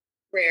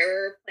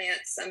rarer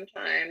plants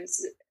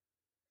sometimes.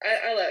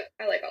 I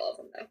like all of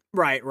them though.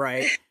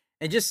 Right.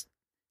 And just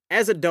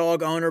as a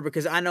dog owner,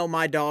 because I know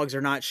my dogs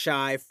are not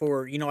shy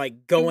for,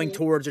 like going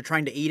towards or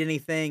trying to eat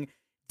anything.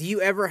 Do you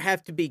ever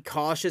have to be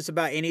cautious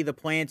about any of the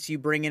plants you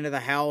bring into the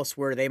house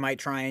where they might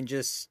try and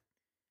just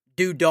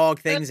do dog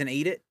things and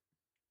eat it?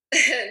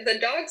 The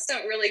dogs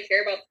don't really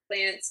care about the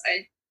plants.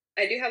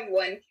 I do have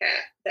one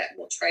cat that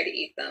will try to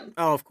eat them.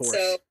 Oh, of course.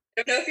 So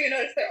I don't know if you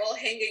noticed they're all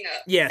hanging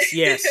up. Yes.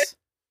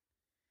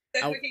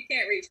 So you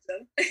can't reach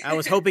them. I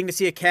was hoping to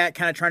see a cat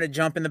kind of trying to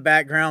jump in the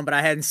background, but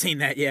I hadn't seen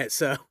that yet.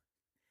 So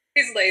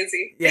he's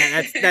lazy.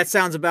 Yeah, that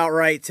sounds about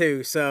right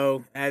too.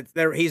 So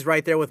he's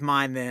right there with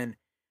mine then.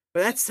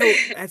 But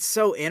that's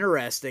so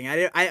interesting.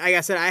 Like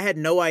I said, I had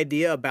no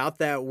idea about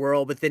that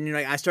world. But then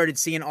I started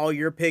seeing all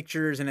your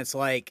pictures, and it's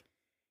like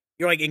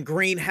you're like in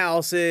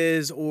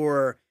greenhouses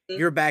or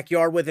your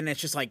backyard with it, and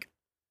it's just like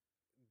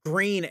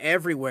green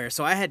everywhere.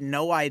 So I had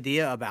no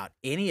idea about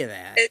any of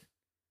that.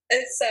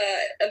 It's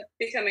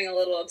becoming a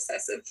little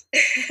obsessive.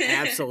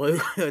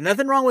 Absolutely.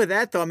 Nothing wrong with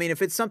that, though. I mean,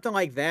 if it's something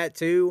like that,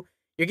 too,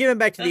 you're giving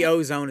back to the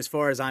ozone as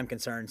far as I'm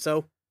concerned.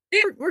 So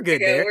we're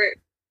good there.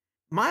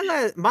 My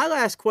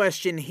last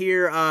question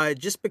here,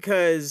 just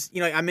because,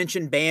 I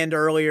mentioned band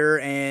earlier,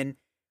 and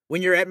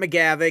when you're at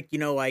McGavick,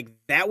 like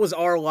that was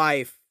our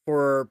life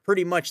for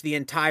pretty much the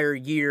entire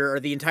year or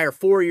the entire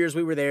 4 years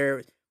we were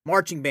there.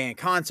 Marching band,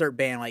 concert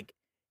band, like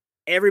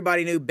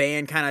everybody knew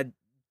band kind of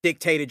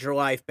dictated your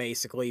life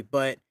basically.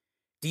 But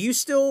do you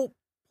still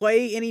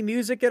play any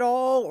music at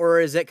all,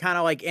 or is it kind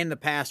of like in the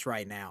past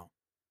right now?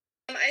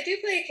 I do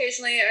play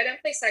occasionally. I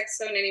don't play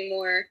saxophone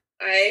anymore.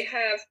 I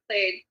have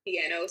played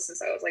piano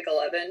since I was like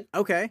 11.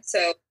 Okay.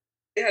 So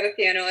I have a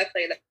piano. I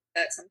play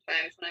that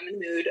sometimes when I'm in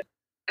the mood.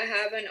 I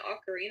have an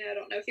ocarina. I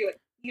don't know if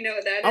you know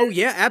what that is. Oh,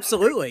 yeah,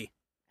 absolutely.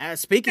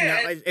 Speaking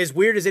of, as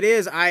weird as it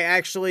is, I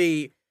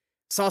actually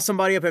saw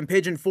somebody up in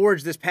Pigeon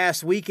Forge this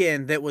past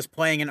weekend that was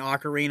playing an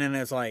ocarina, and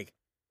it's like,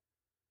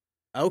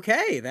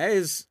 okay, that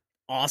is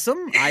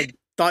awesome. I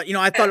thought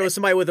it was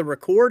somebody with a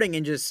recording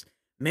and just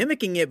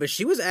mimicking it, but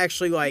she was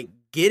actually like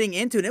getting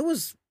into it. It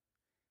was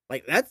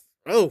like, that's,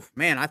 oh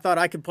man, I thought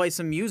I could play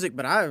some music,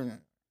 but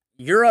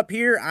you're up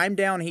here, I'm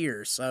down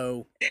here.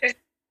 So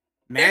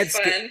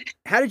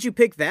how did you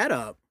pick that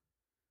up?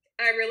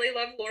 I really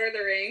love Lord of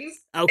the Rings.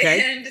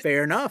 Okay,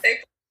 fair enough. They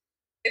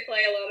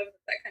play a lot of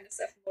that kind of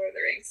stuff in Lord of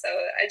the Rings. So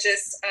I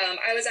just,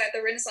 I was at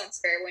the Renaissance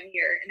Fair one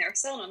year and they were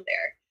selling them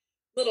there.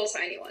 Little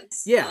tiny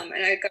ones. Yeah. And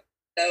I got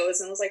those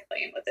and was like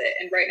playing with it.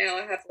 And right now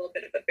I have a little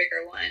bit of a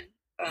bigger one.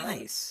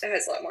 Nice. That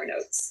has a lot more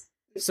notes.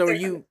 So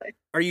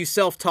are you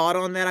self-taught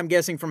on that? I'm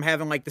guessing from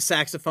having like the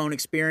saxophone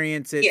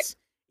experience, it's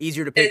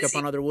easier to pick up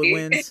on other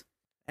woodwinds.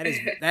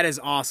 That is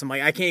awesome.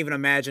 Like I can't even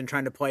imagine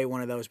trying to play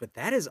one of those, but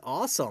that is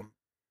awesome.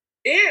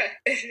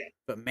 Yeah.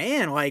 But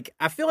man, like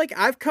I feel like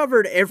I've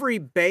covered every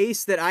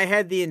base that I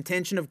had the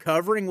intention of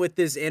covering with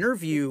this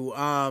interview.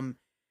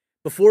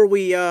 Before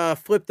we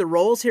flip the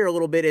roles here a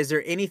little bit, is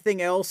there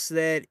anything else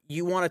that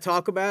you want to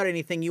talk about?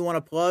 Anything you want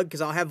to plug?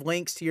 Because I'll have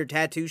links to your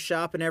tattoo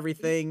shop and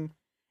everything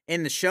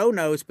in the show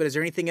notes. But is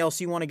there anything else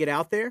you want to get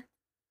out there?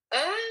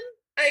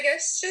 I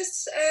guess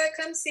just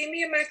come see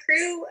me and my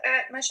crew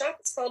at my shop.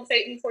 It's called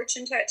Fate and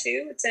Fortune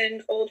Tattoo. It's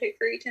in Old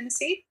Hickory,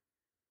 Tennessee.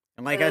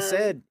 And like I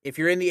said, if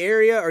you're in the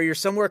area or you're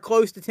somewhere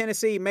close to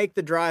Tennessee, make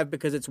the drive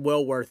because it's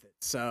well worth it.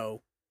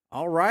 So,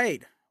 all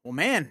right. Well,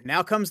 man,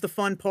 now comes the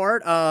fun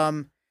part.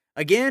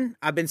 Again,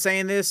 I've been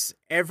saying this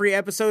every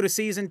episode of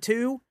season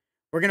 2.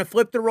 We're going to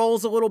flip the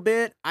roles a little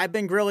bit. I've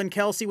been grilling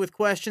Kelsey with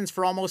questions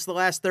for almost the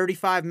last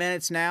 35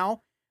 minutes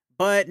now,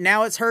 but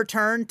now it's her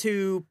turn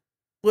to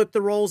flip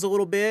the roles a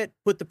little bit,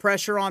 put the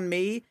pressure on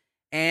me.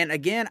 And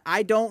again,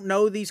 I don't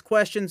know these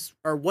questions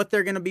or what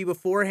they're going to be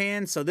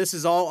beforehand. So this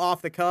is all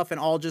off the cuff and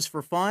all just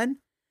for fun.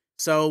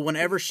 So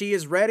whenever she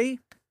is ready,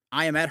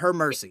 I am at her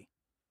mercy.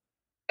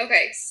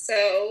 Okay,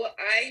 so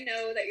I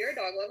know that you're a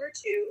dog lover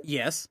too.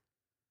 Yes.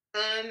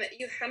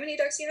 How many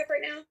dogs do you have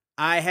right now?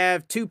 I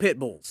have 2 pit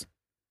bulls.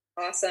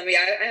 Awesome. Yeah,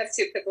 I have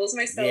 2 pit bulls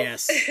myself.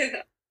 Yes.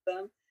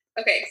 Awesome.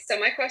 Okay, so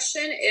my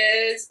question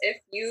is, if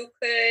you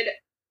could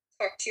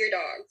talk to your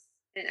dogs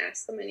and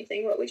ask them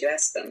anything, what would you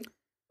ask them?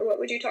 Or what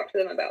would you talk to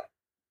them about?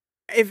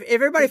 If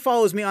everybody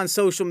follows me on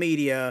social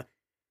media,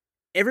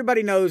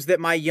 everybody knows that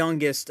my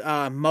youngest,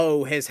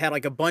 Mo, has had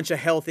like a bunch of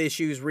health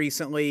issues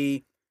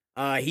recently.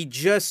 He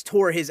just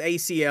tore his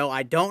ACL.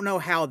 I don't know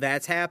how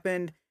that's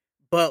happened,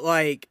 but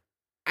like,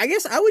 I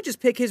guess I would just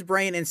pick his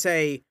brain and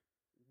say,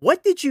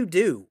 what did you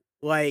do?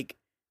 Like,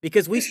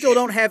 because we still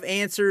don't have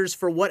answers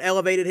for what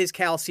elevated his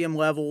calcium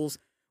levels.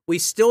 We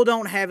still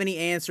don't have any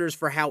answers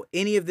for how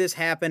any of this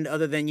happened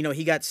other than,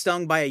 he got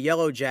stung by a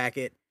yellow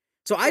jacket.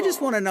 So I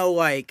just want to know,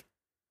 like,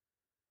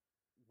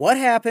 what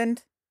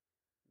happened?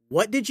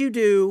 What did you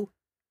do?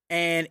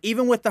 And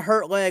even with the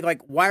hurt leg,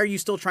 like, why are you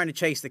still trying to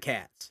chase the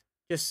cats?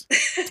 Just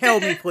tell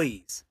me,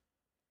 please.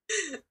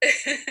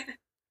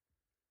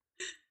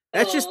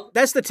 That's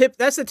the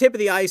tip of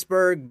the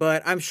iceberg,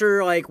 but I'm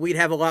sure like we'd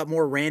have a lot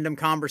more random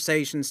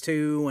conversations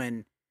too,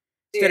 and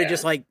instead of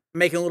just like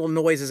making little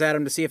noises at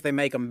them to see if they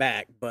make them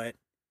back, but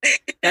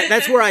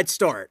that's where I'd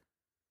start.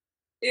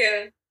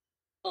 Yeah.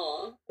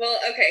 Aw. Well,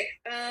 okay.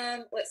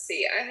 Let's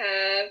see. I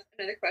have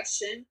another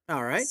question.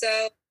 All right.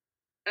 So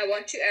I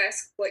want to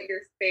ask what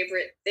your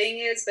favorite thing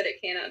is, but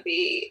it cannot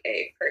be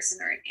a person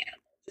or an animal.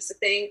 Just a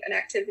thing, an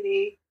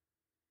activity,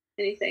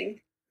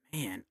 anything.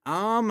 Man,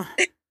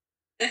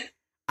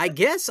 I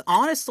guess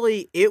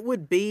honestly it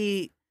would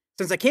be,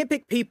 since I can't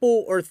pick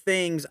people or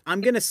things,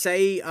 I'm going to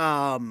say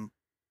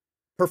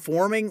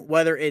performing,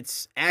 whether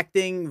it's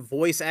acting,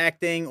 voice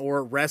acting,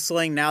 or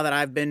wrestling, now that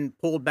I've been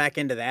pulled back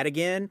into that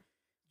again.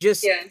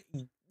 Just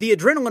the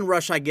adrenaline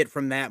rush I get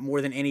from that more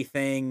than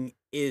anything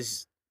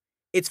it's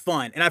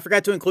fun. And I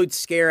forgot to include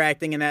scare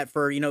acting in that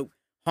for,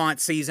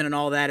 haunt season and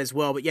all that as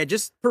well. But yeah,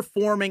 just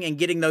performing and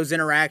getting those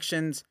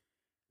interactions,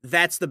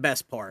 that's the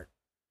best part.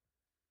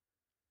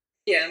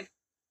 Yeah.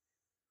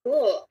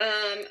 Cool.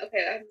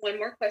 Okay, I have one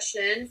more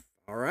question.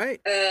 All right.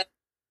 I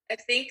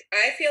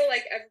feel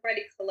like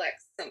everybody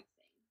collects something.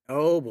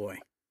 Oh boy.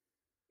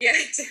 Yeah,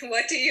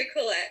 what do you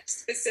collect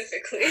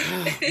specifically?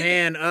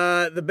 Man,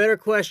 the better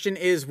question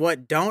is,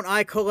 what don't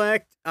I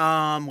collect?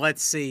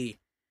 Let's see.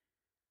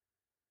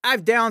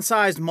 I've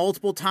downsized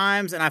multiple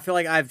times, and I feel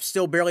like I've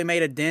still barely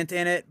made a dent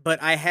in it, but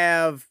I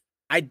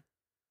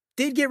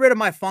did get rid of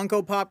my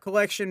Funko Pop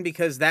collection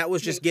because that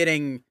was just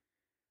getting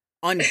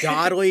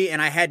ungodly,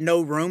 and I had no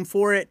room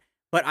for it,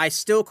 but I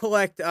still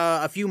collect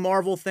a few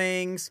Marvel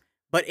things,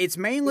 but it's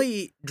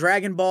mainly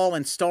Dragon Ball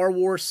and Star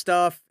Wars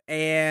stuff,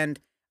 and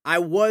I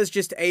was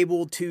just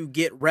able to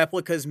get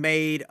replicas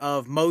made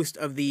of most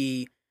of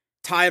the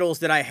titles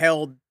that I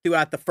held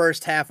throughout the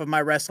first half of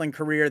my wrestling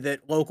career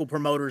that local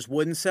promoters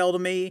wouldn't sell to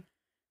me.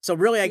 So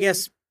really, I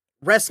guess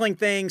wrestling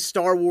things,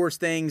 Star Wars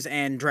things,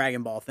 and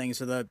Dragon Ball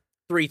things are the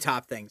 3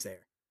 top things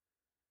there.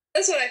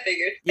 That's what I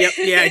figured. Yep,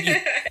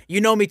 yeah, you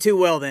know me too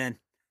well then.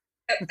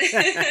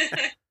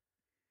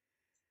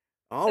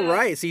 All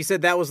right, so you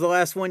said that was the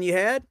last one you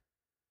had?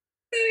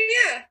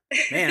 Yeah.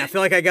 Man, I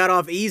feel like I got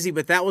off easy,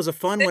 but that was a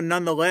fun one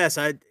nonetheless.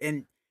 Well, I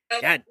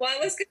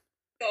was going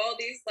to all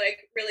these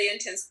like really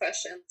intense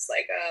questions,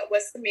 like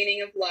what's the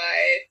meaning of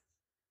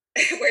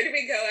life? Where do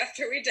we go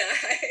after we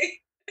die?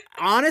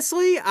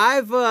 Honestly,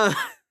 I've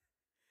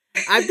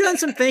done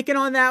some thinking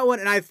on that one,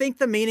 and I think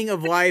the meaning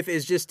of life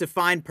is just to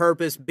find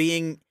purpose,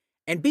 be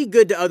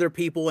good to other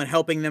people and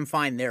helping them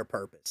find their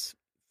purpose.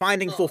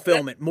 Finding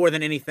fulfillment more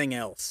than anything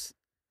else.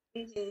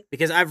 Mm-hmm.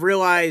 Because I've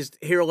realized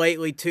here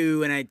lately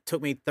too, and it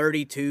took me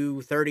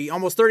 30,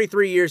 almost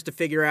 33 years to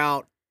figure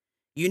out,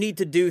 you need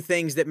to do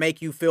things that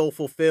make you feel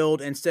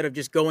fulfilled instead of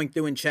just going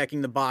through and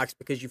checking the box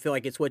because you feel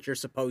like it's what you're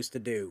supposed to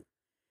do.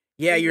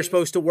 Yeah, you're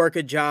supposed to work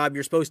a job,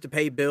 you're supposed to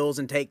pay bills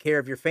and take care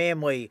of your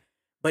family,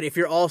 but if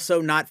you're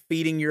also not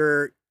feeding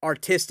your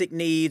artistic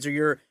needs or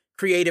your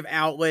creative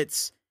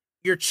outlets,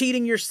 you're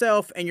cheating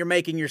yourself and you're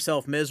making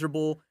yourself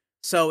miserable.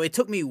 So it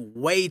took me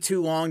way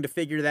too long to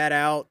figure that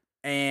out,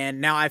 and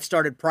now I've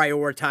started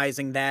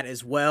prioritizing that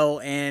as well,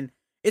 and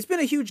it's been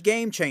a huge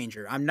game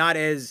changer. I'm not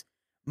as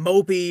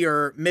mopey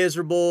or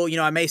miserable.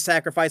 I may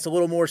sacrifice a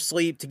little more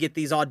sleep to get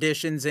these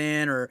auditions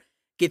in or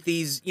get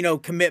these,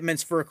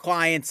 commitments for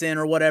clients in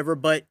or whatever,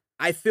 but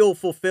I feel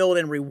fulfilled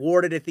and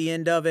rewarded at the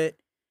end of it.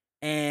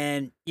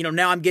 And,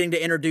 now I'm getting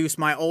to introduce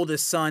my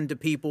oldest son to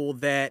people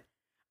that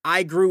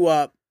I grew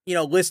up,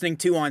 listening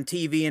to on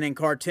TV and in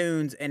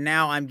cartoons, and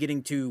now I'm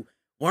getting to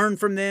learn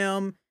from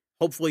them,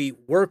 hopefully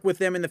work with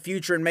them in the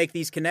future and make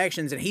these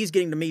connections, and he's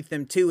getting to meet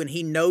them too, and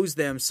he knows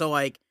them, so,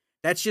 like,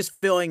 that's just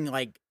filling,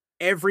 like,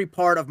 every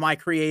part of my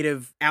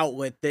creative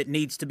outlet that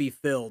needs to be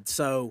filled.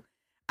 So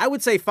I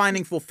would say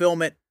finding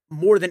fulfillment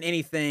more than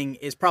anything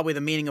is probably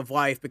the meaning of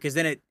life, because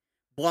then it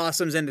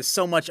blossoms into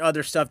so much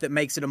other stuff that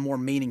makes it a more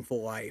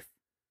meaningful life.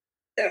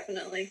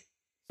 Definitely.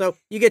 So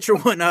you get your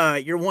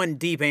one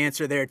deep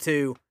answer there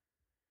too.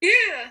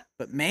 Yeah.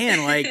 But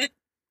man, like,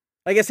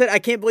 Like I said, I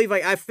can't believe,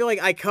 I feel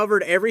like I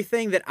covered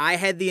everything that I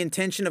had the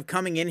intention of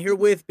coming in here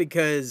with,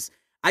 because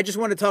I just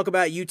want to talk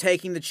about you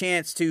taking the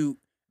chance to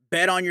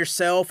bet on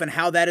yourself and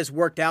how that has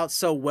worked out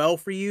so well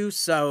for you.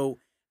 So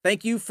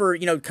thank you for,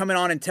 coming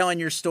on and telling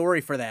your story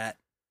for that.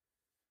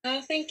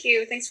 Oh, thank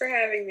you. Thanks for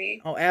having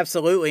me. Oh,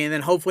 absolutely. And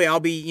then hopefully I'll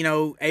be,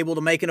 able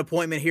to make an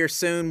appointment here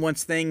soon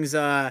once things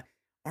aren't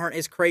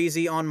as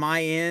crazy on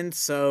my end.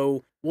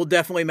 So we'll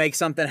definitely make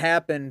something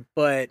happen.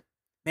 But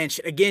man,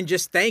 again,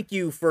 just thank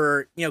you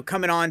for,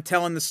 coming on,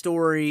 telling the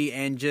story,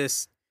 and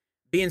just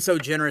being so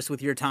generous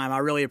with your time. I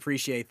really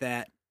appreciate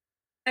that.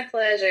 My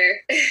pleasure.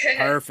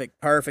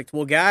 Perfect.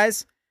 Well,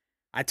 guys,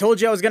 I told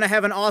you I was going to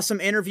have an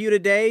awesome interview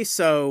today,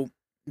 so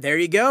there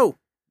you go.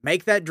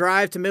 Make that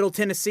drive to Middle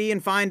Tennessee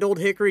and find Old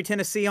Hickory,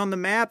 Tennessee on the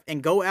map,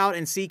 and go out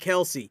and see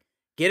Kelsey.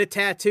 Get a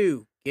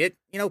tattoo.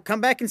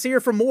 Come back and see her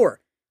for more.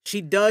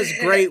 She does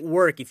great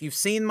work. If you've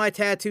seen my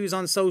tattoos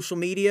on social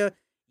media,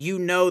 you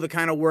know the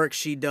kind of work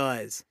she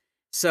does.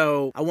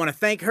 So I want to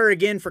thank her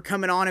again for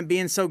coming on and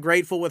being so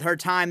grateful with her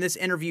time. This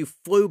interview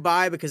flew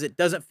by because it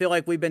doesn't feel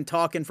like we've been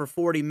talking for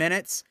 40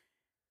 minutes.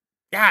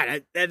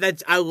 God,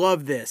 I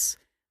love this.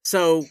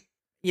 So,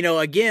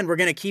 again, we're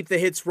going to keep the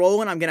hits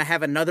rolling. I'm going to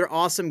have another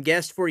awesome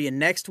guest for you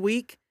next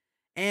week.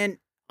 And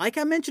like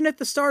I mentioned at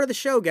the start of the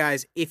show,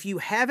 guys, if you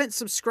haven't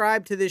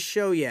subscribed to this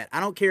show yet, I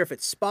don't care if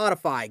it's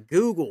Spotify,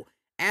 Google,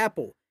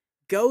 Apple,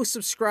 go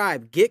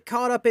subscribe. Get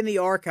caught up in the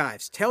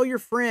archives. Tell your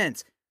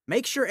friends.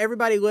 Make sure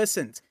everybody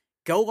listens.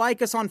 Go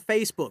like us on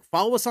Facebook.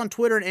 Follow us on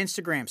Twitter and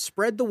Instagram.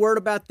 Spread the word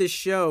about this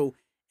show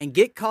and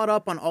get caught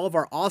up on all of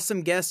our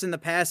awesome guests in the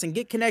past and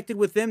get connected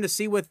with them to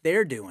see what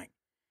they're doing.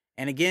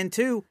 And again,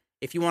 too,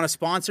 if you want to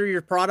sponsor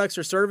your products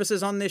or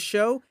services on this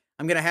show,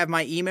 I'm going to have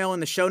my email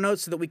in the show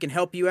notes so that we can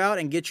help you out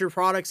and get your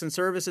products and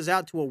services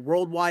out to a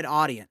worldwide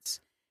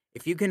audience.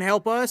 If you can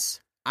help us,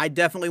 I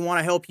definitely want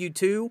to help you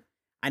too.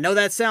 I know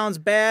that sounds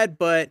bad,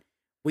 but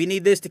we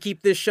need this to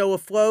keep this show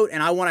afloat,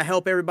 and I want to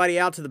help everybody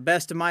out to the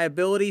best of my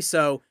ability,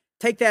 so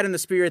take that in the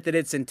spirit that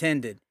it's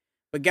intended.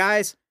 But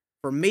guys,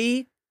 for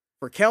me,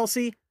 for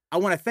Kelsey, I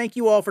want to thank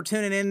you all for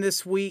tuning in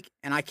this week,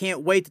 and I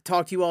can't wait to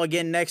talk to you all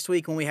again next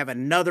week when we have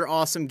another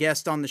awesome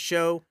guest on the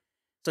show.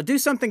 So do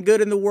something good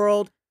in the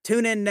world,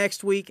 tune in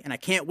next week, and I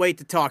can't wait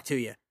to talk to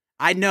you.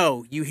 I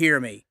know you hear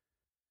me.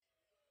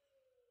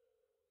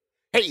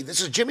 Hey,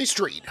 this is Jimmy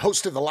Street,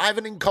 host of the Live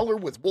and in Color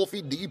with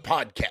Wolfie D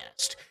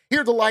podcast.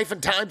 Hear the life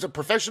and times of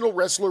professional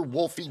wrestler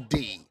Wolfie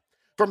D.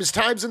 From his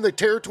times in the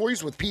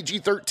territories with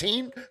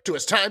PG-13 to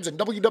his times in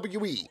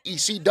WWE,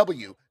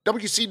 ECW,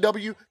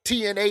 WCW,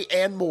 TNA,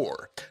 and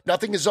more.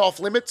 Nothing is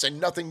off limits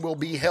and nothing will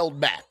be held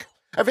back.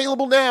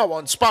 Available now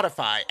on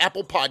Spotify,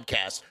 Apple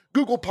Podcasts,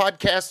 Google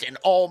Podcasts, and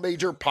all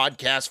major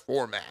podcast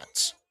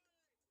formats.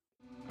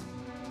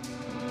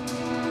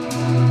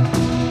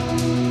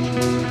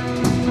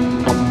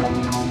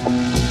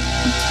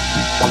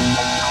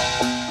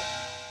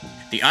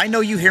 The I Know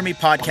You Hear Me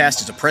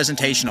podcast is a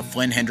presentation of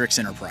Flynn Hendricks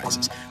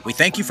Enterprises. We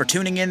thank you for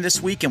tuning in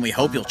this week, and we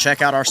hope you'll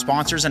check out our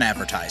sponsors and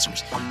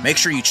advertisers. Make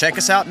sure you check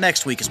us out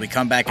next week as we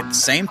come back at the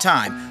same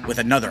time with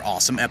another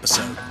awesome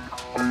episode.